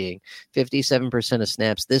capable of being. 57% of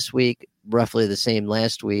snaps this week, roughly the same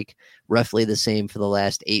last week, roughly the same for the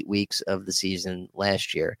last 8 weeks of the season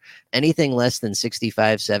last year. Anything less than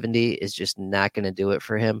 65, 70 is just not going to do it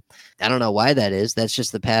for him. I don't know why that is. That's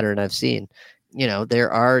just the pattern I've seen. You know,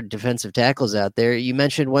 there are defensive tackles out there. You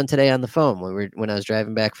mentioned one today on the phone when I was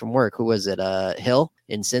driving back from work. Who was it? Hill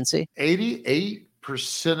in Cincy? 88%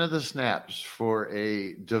 of the snaps for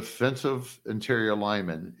a defensive interior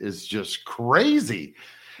lineman is just crazy.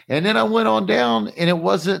 And then I went on down, and it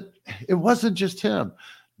wasn't just him.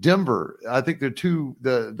 Denver, I think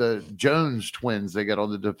the Jones twins they got on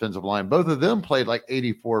the defensive line. Both of them played like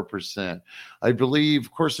 84%. I believe,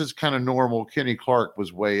 of course, it's kind of normal. Kenny Clark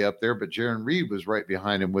was way up there, but Jaron Reed was right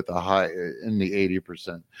behind him with a high in the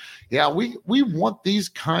 80%. Yeah, we want these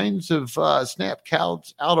kinds of snap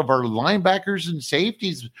counts out of our linebackers and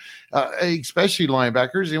safeties, especially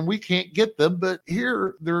linebackers, and we can't get them. But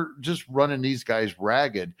here they're just running these guys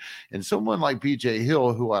ragged. And someone like BJ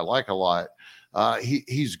Hill, who I like a lot,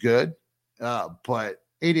 he's good, but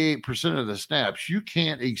 88% of the snaps, you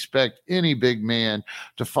can't expect any big man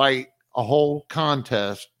to fight a whole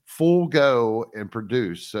contest full go and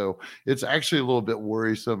produce. So it's actually a little bit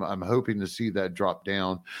worrisome. I'm hoping to see that drop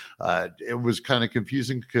down. It was kind of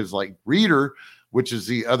confusing because like Reeder, which is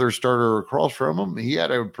the other starter across from him, he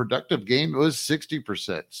had a productive game. It was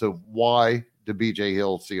 60%. So why did BJ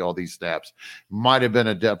Hill see all these snaps? Might have been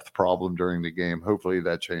a depth problem during the game. Hopefully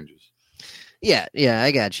that changes. Yeah,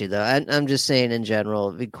 I got you though. I'm just saying in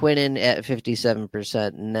general, Quinnen at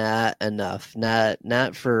 57%, not enough,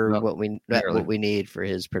 not for what we need for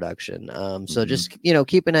his production. So just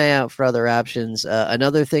keep an eye out for other options.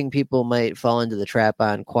 Another thing people might fall into the trap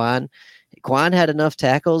on, Quan had enough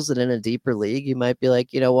tackles that in a deeper league, you might be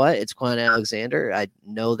like, you know what, it's Quan Alexander. I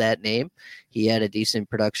know that name. He had a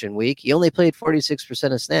decent production week. He only played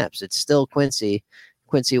 46% of snaps. It's still Quincy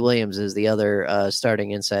Williams is the other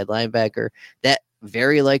starting inside linebacker. That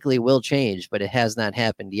very likely will change, but it has not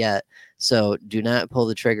happened yet. So do not pull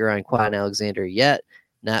the trigger on Quan Alexander yet.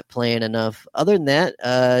 not playing enough. Other than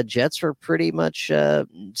that, Jets were pretty much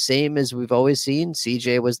same as we've always seen.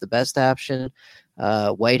 CJ was the best option.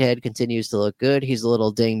 Whitehead continues to look good. He's a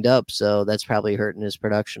little dinged up, so that's probably hurting his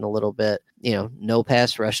production a little bit. No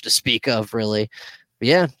pass rush to speak of, really. But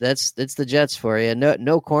yeah, that's the Jets for you.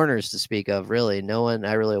 No corners to speak of, really. No one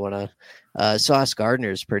I really want to. Sauce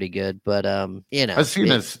Gardner's pretty good, but I seen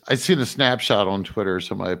a snapshot on Twitter.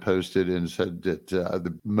 Somebody posted and said that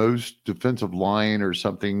the most defensive line or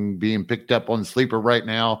something being picked up on Sleeper right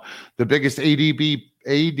now, the biggest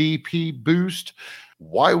ADP boost.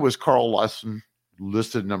 Why was Carl Lawson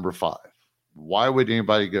listed number 5? Why would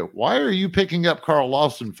anybody go? Why are you picking up Carl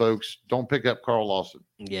Lawson, folks? Don't pick up Carl Lawson.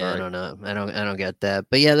 Yeah, right. I don't know. I don't get that.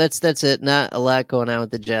 But yeah, that's it. Not a lot going on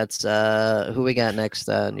with the Jets. Who we got next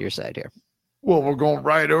on your side here? Well, we're going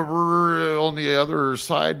right over on the other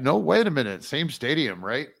side. No, wait a minute. Same stadium,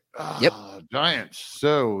 right? Yep. Giants.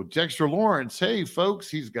 So Dexter Lawrence, hey, folks,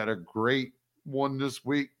 he's got a great one this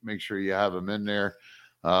week. Make sure you have him in there.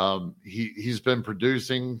 He's been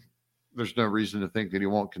producing. There's no reason to think that he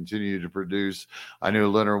won't continue to produce. I know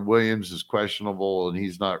Leonard Williams is questionable, and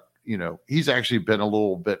he's not, he's actually been a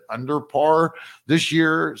little bit under par this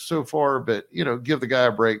year so far, but, give the guy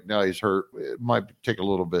a break. Now he's hurt. It might take a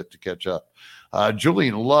little bit to catch up.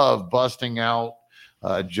 Julian Love busting out.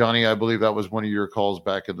 Johnny, I believe that was one of your calls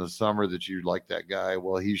back in the summer that you liked that guy.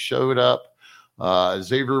 Well, he showed up.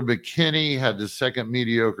 Xavier McKinney had the second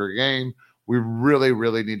mediocre game. We really,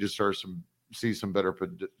 really need to see some better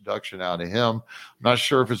production out of him. I'm not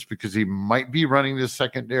sure if it's because he might be running this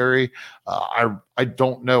secondary. I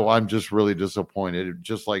don't know. I'm just really disappointed.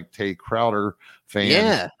 Just like Tay Crowder fans.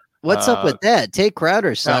 Yeah. What's up with that? Tay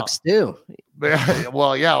Crowder sucks too.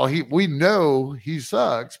 Well, yeah, we know he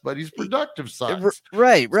sucks, but he's productive sucks.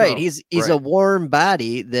 Right. So, he's a warm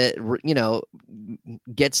body that,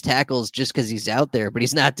 gets tackles just because he's out there, but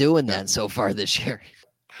he's not doing that so far this year.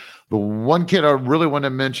 The one kid I really want to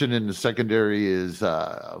mention in the secondary is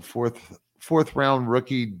fourth round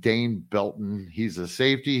rookie Dane Belton. He's a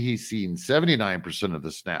safety. He's seen 79% of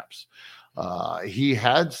the snaps. He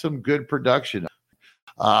had some good production.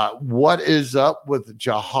 What is up with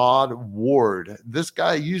Jihad Ward? This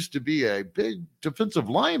guy used to be a big defensive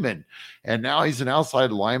lineman, and now he's an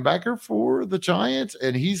outside linebacker for the Giants,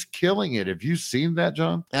 and he's killing it. Have you seen that,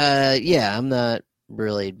 John? Yeah, I'm not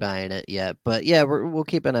really buying it yet, but yeah, we'll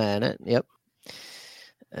keep an eye on it. Yep.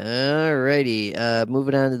 All righty.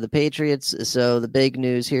 Moving on to the Patriots. So the big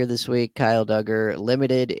news here this week, Kyle Duggar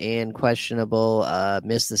limited and questionable,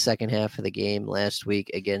 missed the second half of the game last week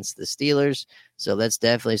against the Steelers. So that's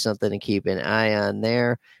definitely something to keep an eye on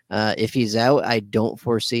there. If he's out, I don't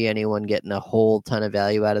foresee anyone getting a whole ton of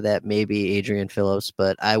value out of that. Maybe Adrian Phillips,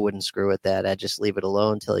 but I wouldn't screw with that. I'd just leave it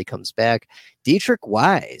alone until he comes back. Deatrich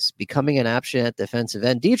Wise becoming an option at defensive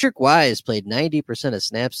end. Deatrich Wise played 90% of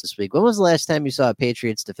snaps this week. When was the last time you saw a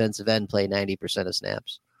Patriots defensive end play 90% of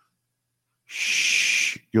snaps?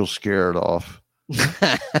 Shh, you'll scare it off.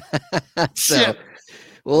 So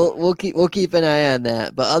we'll keep an eye on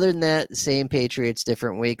that. But other than that, same Patriots,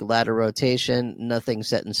 different week, a lot of rotation, nothing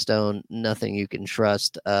set in stone, nothing you can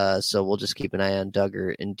trust. So we'll just keep an eye on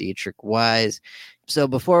Duggar and Deatrich Wise. So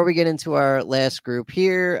before we get into our last group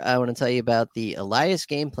here, I want to tell you about the Elias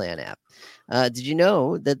Game Plan app. Did you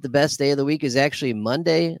know that the best day of the week is actually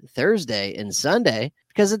Monday, Thursday, and Sunday?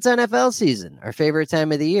 Because it's NFL season, our favorite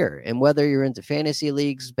time of the year. And whether you're into fantasy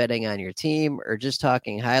leagues, betting on your team, or just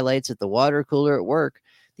talking highlights at the water cooler at work,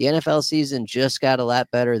 the NFL season just got a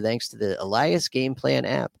lot better thanks to the Elias Game Plan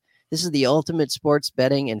app. This is the ultimate sports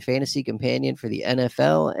betting and fantasy companion for the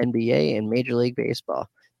NFL, NBA, and Major League Baseball.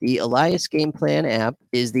 The Elias Game Plan app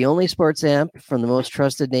is the only sports app from the most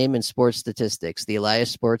trusted name in sports statistics, the Elias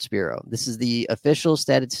Sports Bureau. This is the official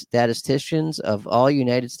statisticians of all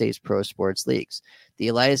United States pro sports leagues. The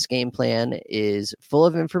Elias Game Plan is full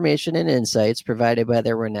of information and insights provided by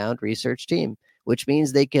their renowned research team, which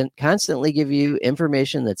means they can constantly give you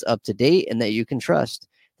information that's up to date and that you can trust.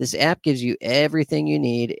 This app gives you everything you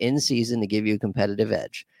need in season to give you a competitive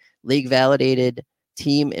edge. League validated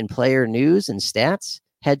team and player news and stats,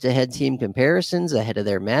 head-to-head team comparisons ahead of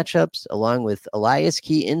their matchups, along with Elias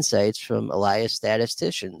key insights from Elias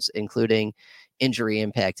statisticians, including injury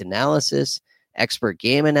impact analysis, expert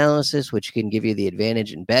game analysis, which can give you the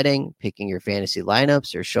advantage in betting, picking your fantasy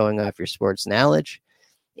lineups, or showing off your sports knowledge.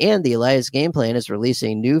 And the Elias Game Plan is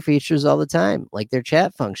releasing new features all the time, like their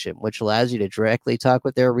chat function, which allows you to directly talk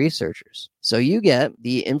with their researchers. So you get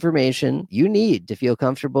the information you need to feel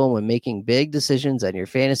comfortable when making big decisions on your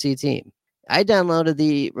fantasy team. I downloaded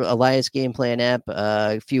the Elias Game Plan app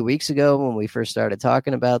a few weeks ago when we first started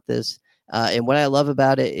talking about this. And what I love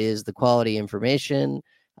about it is the quality information.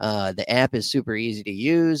 The app is super easy to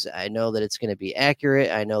use. I know that it's going to be accurate.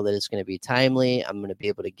 I know that it's going to be timely. I'm going to be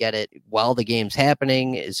able to get it while the game's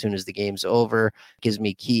happening, as soon as the game's over. It gives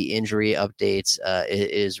me key injury updates.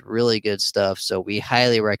 It is really good stuff. So we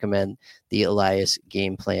highly recommend the Elias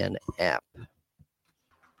Game Plan app.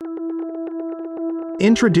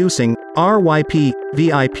 Introducing RYP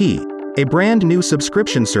VIP, a brand new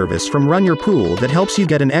subscription service from Run Your Pool that helps you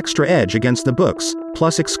get an extra edge against the books,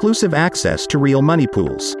 plus exclusive access to real money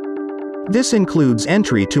pools. This includes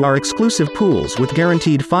entry to our exclusive pools with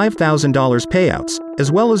guaranteed $5,000 payouts,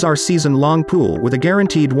 as well as our season-long pool with a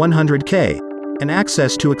guaranteed $100K, and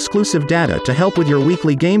access to exclusive data to help with your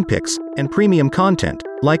weekly game picks, and premium content,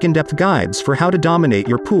 like in-depth guides for how to dominate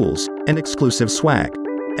your pools, and exclusive swag.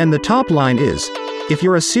 And the top line is, if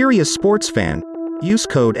you're a serious sports fan, use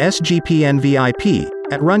code SGPNVIP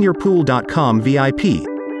at runyourpool.com VIP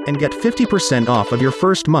and get 50% off of your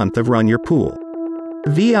first month of Run Your Pool.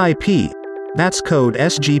 VIP. That's code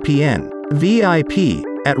SGPN. VIP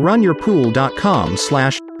at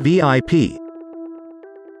runyourpool.com/VIP.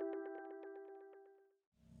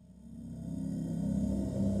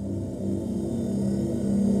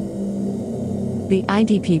 The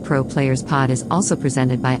IDP Pro Players Pod is also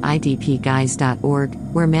presented by IDPGuys.org,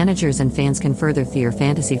 where managers and fans can further their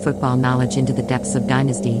fantasy football knowledge into the depths of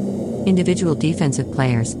Dynasty, individual defensive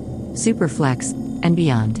players, Superflex, and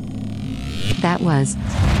beyond. That was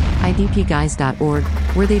IDPGuys.org,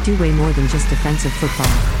 where they do way more than just defensive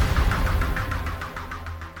football.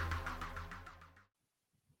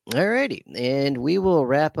 Alrighty, and we will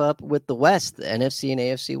wrap up with the West, the NFC and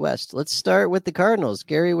AFC West. Let's start with the Cardinals.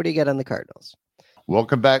 Gary, what do you got on the Cardinals?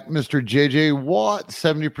 Welcome back, Mr. J.J. Watt.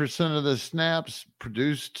 70% of the snaps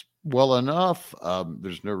produced well enough.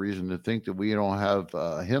 There's no reason to think that we don't have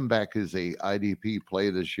him back as a IDP play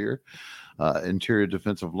this year. Interior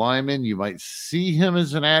defensive lineman. You might see him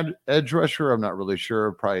as an edge rusher. I'm not really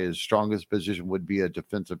sure. Probably his strongest position would be a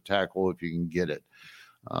defensive tackle if you can get it.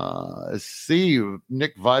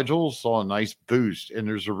 Nick Vigil saw a nice boost, and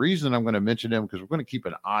there's a reason I'm going to mention him, because we're going to keep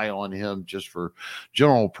an eye on him just for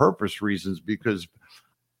general purpose reasons, because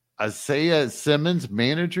Isaiah Simmons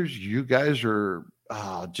managers, you guys are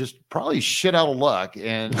just probably shit out of luck.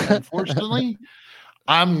 And unfortunately,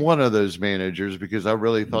 I'm one of those managers, because I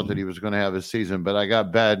really thought that he was going to have a season, but I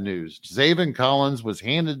got bad news. Zaven Collins was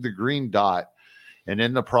handed the green dot. And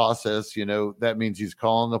in the process, that means he's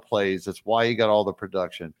calling the plays. That's why he got all the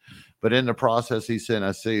production. But in the process, he sent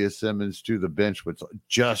Isaiah Simmons to the bench with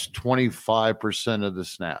just 25% of the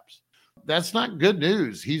snaps. That's not good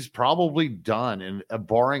news. He's probably done, and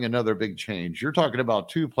barring another big change. You're talking about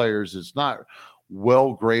two players. It's not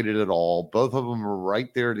well graded at all. Both of them are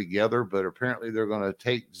right there together, but apparently they're going to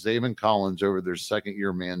take Zaven Collins over their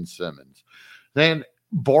second-year man Simmons. Then,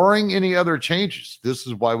 barring any other changes, this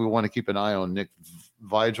is why we want to keep an eye on Nick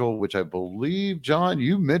Vigil, which I believe, John,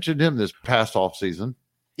 you mentioned him this past offseason.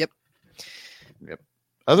 Yep.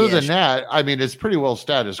 Other than that, I mean, it's pretty well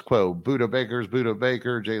status quo. Buda Baker's Buda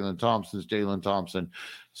Baker, Jalen Thompson's Jalen Thompson,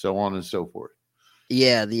 so on and so forth.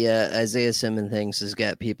 Yeah, the Isaiah Simmons things has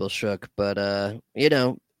got people shook, but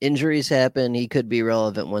injuries happen. He could be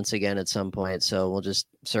relevant once again at some point, so we'll just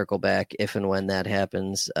circle back if and when that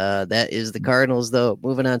happens. That is the Cardinals, though.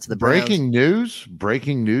 Moving on to the Browns.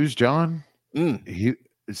 Breaking news, John.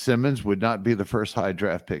 Simmons would not be the first high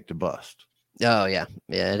draft pick to bust. Oh, yeah,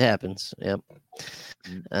 it happens. Yep.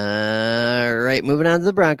 Right, moving on to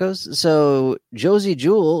the Broncos. So Josey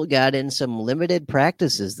Jewell got in some limited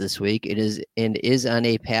practices this week. It is on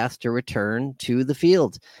a path to return to the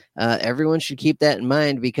field. Everyone should keep that in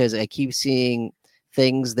mind, because I keep seeing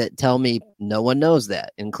things that tell me no one knows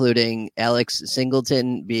that, including Alex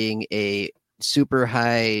Singleton being a super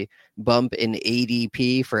high bump in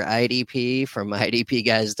ADP for IDP from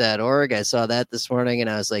IDPguys.org. I saw that this morning, and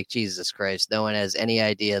I was like, Jesus Christ, no one has any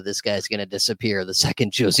idea this guy's going to disappear the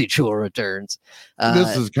second Josey Jewell returns.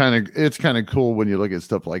 This is kind of cool when you look at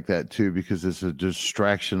stuff like that too, because it's a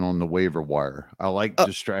distraction on the waiver wire. I like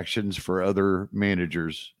distractions for other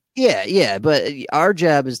managers. Yeah, but our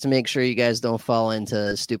job is to make sure you guys don't fall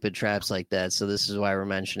into stupid traps like that. So this is why we're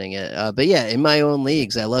mentioning it. But yeah, in my own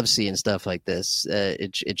leagues, I love seeing stuff like this.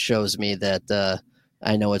 It shows me that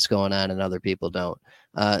I know what's going on and other people don't.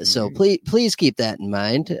 So please keep that in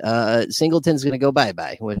mind. Singleton's going to go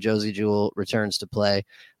bye-bye when Josey Jewell returns to play.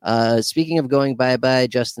 Speaking of going bye-bye,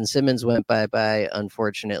 Justin Simmons went bye-bye,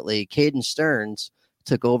 unfortunately. Caden Stearns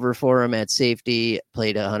took over for him at safety,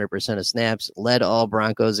 played 100% of snaps, led all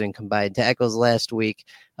Broncos in combined tackles last week,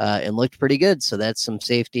 and looked pretty good. So that's some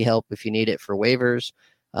safety help if you need it for waivers.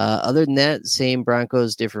 Other than that, same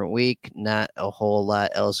Broncos, different week. Not a whole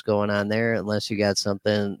lot else going on there, unless you got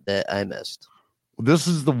something that I missed. This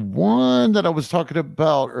is the one that I was talking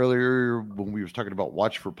about earlier when we was talking about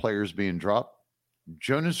watch for players being dropped.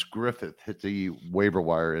 Jonas Griffith hit the waiver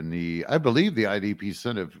wire in I believe the IDP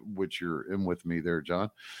Senate, which you're in with me there,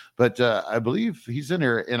 John. But I believe he's in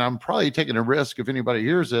there, and I'm probably taking a risk if anybody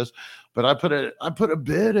hears this. But I put a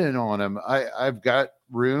bid in on him. I've got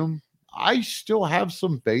room. I still have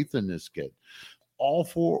some faith in this kid.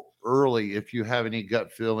 Awful early if you have any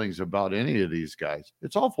gut feelings about any of these guys.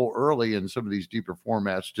 It's awful early in some of these deeper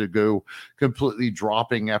formats to go completely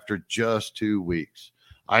dropping after just 2 weeks.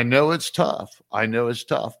 I know it's tough.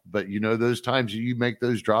 But you know, those times you make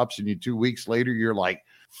those drops and 2 weeks later, you're like,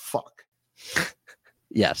 fuck.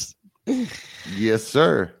 Yes. Yes,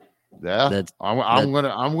 sir. Yeah. I'm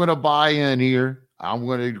gonna buy in here. I'm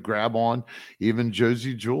going to grab on even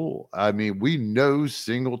Josie Jewell. I mean, we know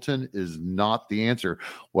Singleton is not the answer.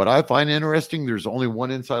 What I find interesting, there's only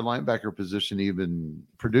one inside linebacker position even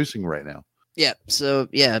producing right now. Yeah. So,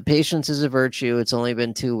 yeah, patience is a virtue. It's only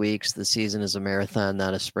been 2 weeks. The season is a marathon,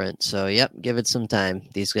 not a sprint. So, yep, give it some time.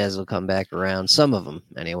 These guys will come back around. Some of them,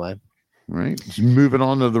 anyway. Right. Moving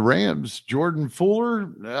on to the Rams. Jordan Fuller,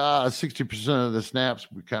 60% of the snaps.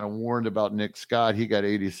 We kind of warned about Nick Scott. He got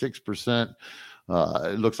 86%.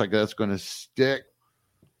 It looks like that's going to stick.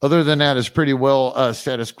 Other than that, it's pretty well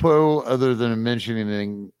status quo, other than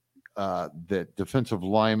mentioning that defensive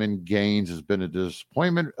lineman Gaines has been a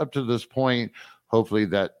disappointment up to this point. Hopefully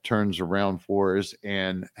that turns around for us.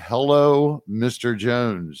 And hello, Mr.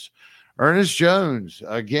 Jones. Ernest Jones,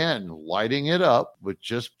 again, lighting it up with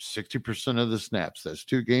just 60% of the snaps. That's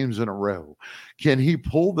 2 games in a row. Can he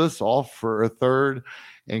pull this off for a third?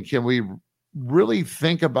 And can we really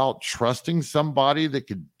think about trusting somebody that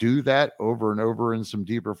could do that over and over in some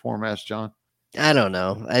deeper formats, John? I don't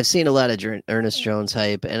know. I've seen a lot of Ernest Jones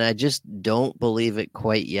hype, and I just don't believe it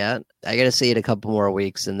quite yet. I got to see it a couple more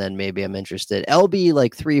weeks, and then maybe I'm interested. LB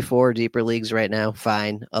like 3-4 deeper leagues right now.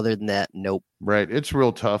 Fine. Other than that, nope. Right. It's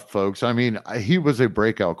real tough, folks. I mean, he was a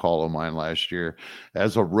breakout call of mine last year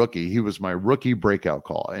as a rookie. He was my rookie breakout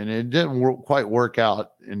call, and it didn't quite work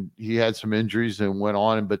out, and he had some injuries and went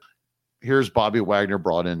on, but here's Bobby Wagner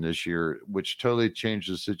brought in this year, which totally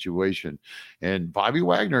changed the situation. And Bobby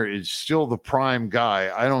Wagner is still the prime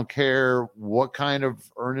guy. I don't care what kind of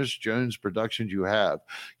Ernest Jones production you have.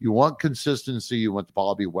 You want consistency. You want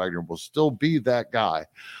Bobby Wagner will still be that guy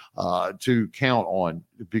to count on,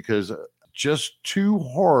 because just too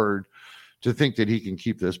hard to think that he can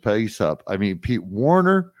keep this pace up. I mean, Pete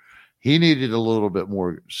Warner, he needed a little bit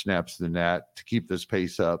more snaps than that to keep this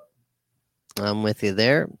pace up. I'm with you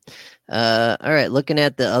there. All right, looking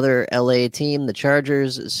at the other LA team, the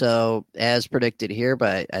Chargers. So, as predicted here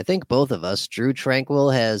by, I think, both of us, Drew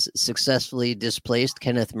Tranquill has successfully displaced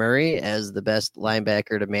Kenneth Murray as the best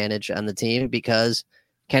linebacker to manage on the team, because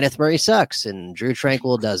Kenneth Murray sucks and Drew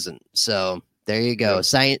Tranquill doesn't. So, there you go.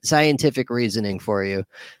 Scientific reasoning for you.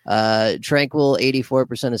 Tranquill,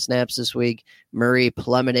 84% of snaps this week. Murray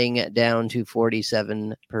plummeting down to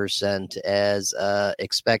 47% as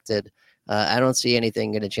expected. I don't see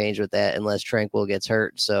anything going to change with that unless Tranquill gets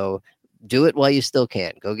hurt. So do it while you still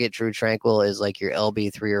can. Go get Drew Tranquill as like your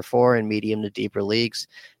LB 3 or 4 in medium to deeper leagues.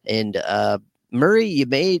 And Murray, you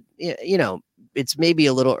may, it's maybe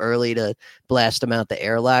a little early to blast him out the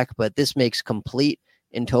airlock, but this makes complete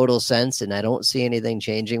and total sense. And I don't see anything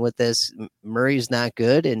changing with this. Murray's not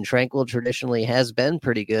good, and Tranquill traditionally has been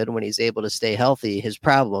pretty good when he's able to stay healthy. His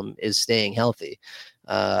problem is staying healthy.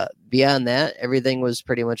 Beyond that, everything was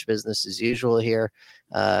pretty much business as usual here.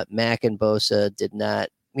 Mack and Bosa did not,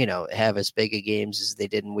 have as big of games as they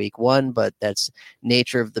did in week 1, but that's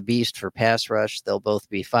nature of the beast for pass rush. They'll both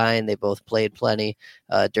be fine. They both played plenty.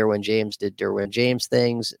 Derwin James did Derwin James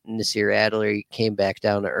things. Nasir Adderley came back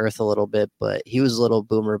down to earth a little bit, but he was a little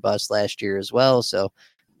boomer bust last year as well. So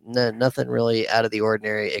nothing really out of the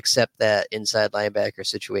ordinary except that inside linebacker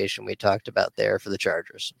situation we talked about there for the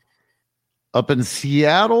Chargers. Up in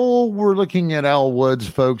Seattle, we're looking at Al Woods.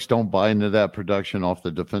 Folks, don't buy into that production off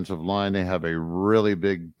the defensive line. They have a really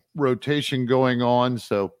big rotation going on.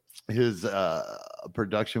 So his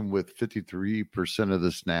production with 53% of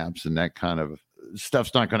the snaps and that kind of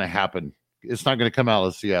stuff's not going to happen. It's not going to come out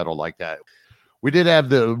of Seattle like that. We did have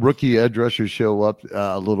the rookie edge rusher show up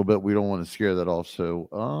a little bit. We don't want to scare that off. So,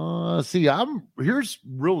 here's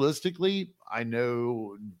realistically, I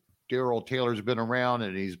know Darrell Taylor's been around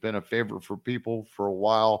and he's been a favorite for people for a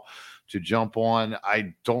while to jump on.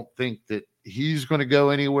 I don't think that he's going to go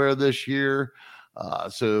anywhere this year.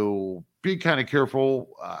 So be kind of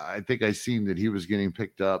careful. I think I seen that he was getting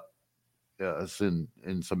picked up us in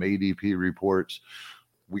some ADP reports.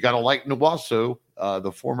 We got to like Nwaso,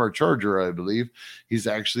 the former Charger, I believe. He's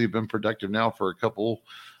actually been productive now for a couple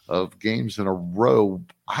of games in a row.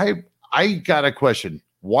 I got a question.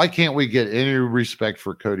 Why can't we get any respect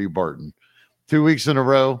for Cody Barton? 2 weeks in a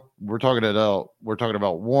row, we're talking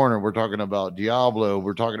about Warner, we're talking about Diablo,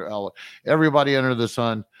 we're talking about everybody under the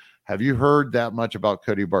sun. Have you heard that much about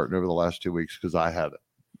Cody Barton over the last 2 weeks? Because I haven't.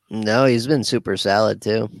 No, he's been super solid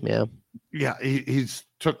too. Yeah, he's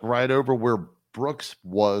took right over where Brooks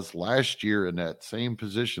was last year in that same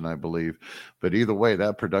position, I believe. But either way,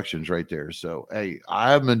 that production's right there. So, hey,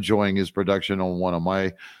 I'm enjoying his production on one of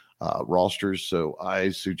my rosters. So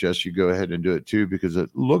I suggest you go ahead and do it too, because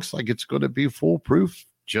it looks like it's going to be foolproof,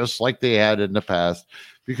 just like they had in the past,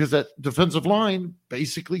 because that defensive line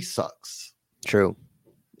basically sucks. True.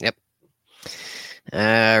 Yep.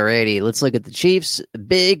 All righty. Let's look at the Chiefs.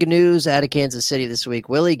 Big news out of Kansas City this week.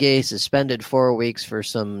 Willie Gay suspended 4 weeks for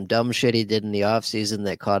some dumb shit he did in the offseason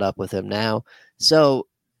that caught up with him now. So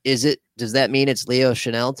does that mean it's Leo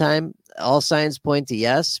Chanel time? All signs point to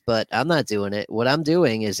yes, but I'm not doing it. What I'm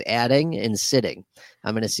doing is adding and sitting.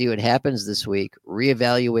 I'm going to see what happens this week,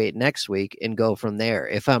 reevaluate next week, and go from there.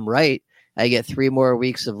 If I'm right, I get 3 more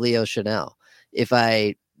weeks of Leo Chanel. If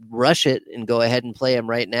I rush it and go ahead and play him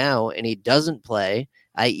right now and he doesn't play,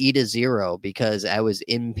 I eat a 0 because I was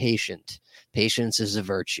impatient. Patience is a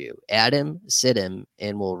virtue. Add him, sit him,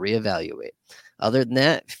 and we'll reevaluate. Other than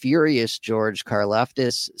that, furious George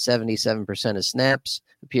Karlaftis, 77% of snaps,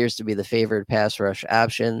 appears to be the favored pass rush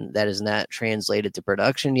option. That is not translated to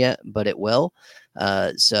production yet, but it will.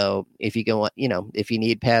 So if you can, if you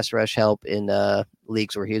need pass rush help in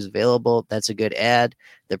leagues where he's available, that's a good add.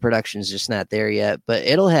 The production's just not there yet, but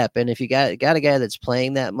it'll happen. If you got a guy that's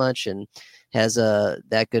playing that much and has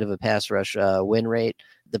that good of a pass rush win rate,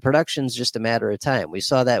 the production's just a matter of time. We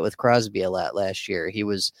saw that with Crosby a lot last year. He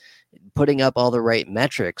was putting up all the right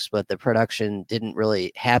metrics, but the production didn't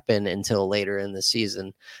really happen until later in the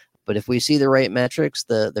season. But if we see the right metrics,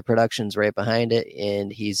 the production's right behind it,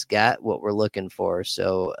 and he's got what we're looking for.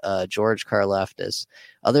 So George Karlaftis.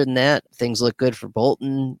 Other than that, things look good for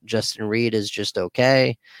Bolton. Justin Reed is just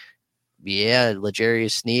okay. Yeah,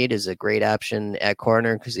 L'Jarius Sneed is a great option at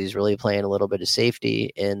corner because he's really playing a little bit of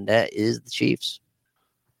safety, and that is the Chiefs.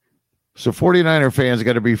 So 49er fans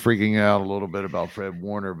got to be freaking out a little bit about Fred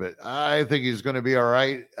Warner, but I think he's going to be all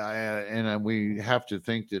right. And we have to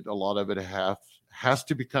think that a lot of it has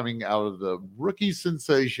to be coming out of the rookie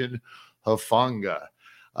sensation, Hufanga.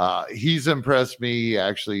 He's impressed me. He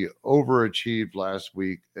actually overachieved last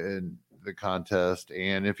week in the contest.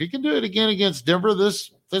 And if he can do it again against Denver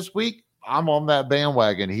this week, I'm on that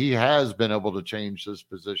bandwagon. He has been able to change this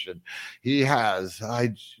position. He has.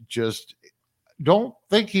 I just don't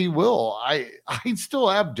think he will. I still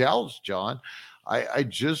have doubts, John. I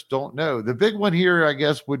just don't know. The big one here, I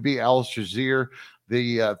guess, would be Al Shazier,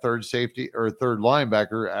 the third safety or third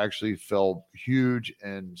linebacker, actually fell huge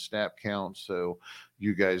in snap count. So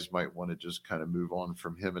you guys might want to just kind of move on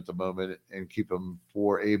from him at the moment and keep him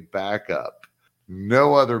for a backup.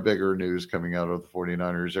 No other bigger news coming out of the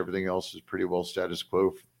 49ers. Everything else is pretty well status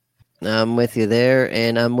quo. I'm with you there,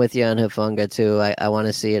 and I'm with you on Hufanga, too. I want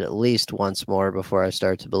to see it at least once more before I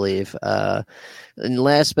start to believe. And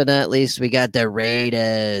last but not least, we got the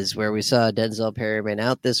Raiders, where we saw Denzel Perryman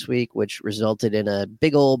out this week, which resulted in a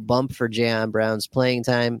big old bump for Jayon Brown's playing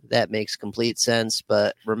time. That makes complete sense,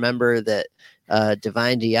 but remember that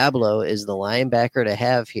Divine Diablo is the linebacker to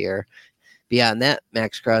have here. Beyond that,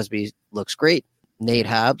 Max Crosby looks great. Nate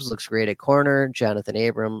Hobbs looks great at corner. Jonathan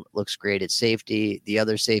Abram looks great at safety. The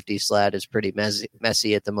other safety slot is pretty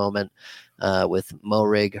messy at the moment with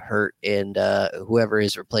Morig hurt and whoever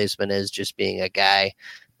his replacement is just being a guy.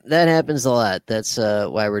 That happens a lot. That's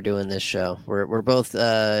why we're doing this show. We're both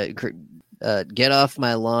get off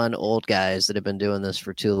my lawn old guys that have been doing this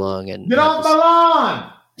for too long. And get off my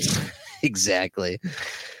lawn! Exactly.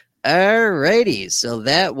 All righty. So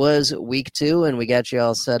that was week 2, and we got you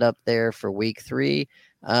all set up there for week 3.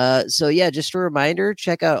 So yeah, just a reminder,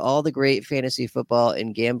 check out all the great fantasy football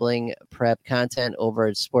and gambling prep content over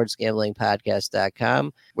at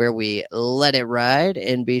sportsgamblingpodcast.com, where we let it ride.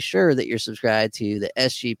 And be sure that you're subscribed to the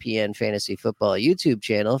SGPN Fantasy Football YouTube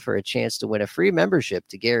channel for a chance to win a free membership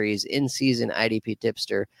to Gary's in-season IDP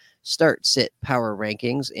Tipster Start Sit Power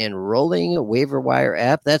Rankings and Rolling Waiver Wire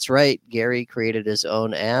app. That's right, Gary created his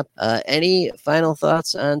own app. Any final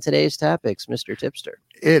thoughts on today's topics, Mr. Tipster?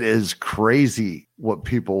 It is crazy what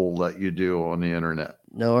people let you do on the internet.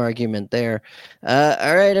 No argument there.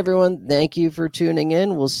 All right, everyone. Thank you for tuning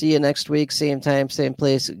in. We'll see you next week. Same time, same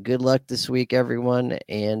place. Good luck this week, everyone.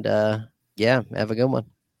 And yeah, have a good one.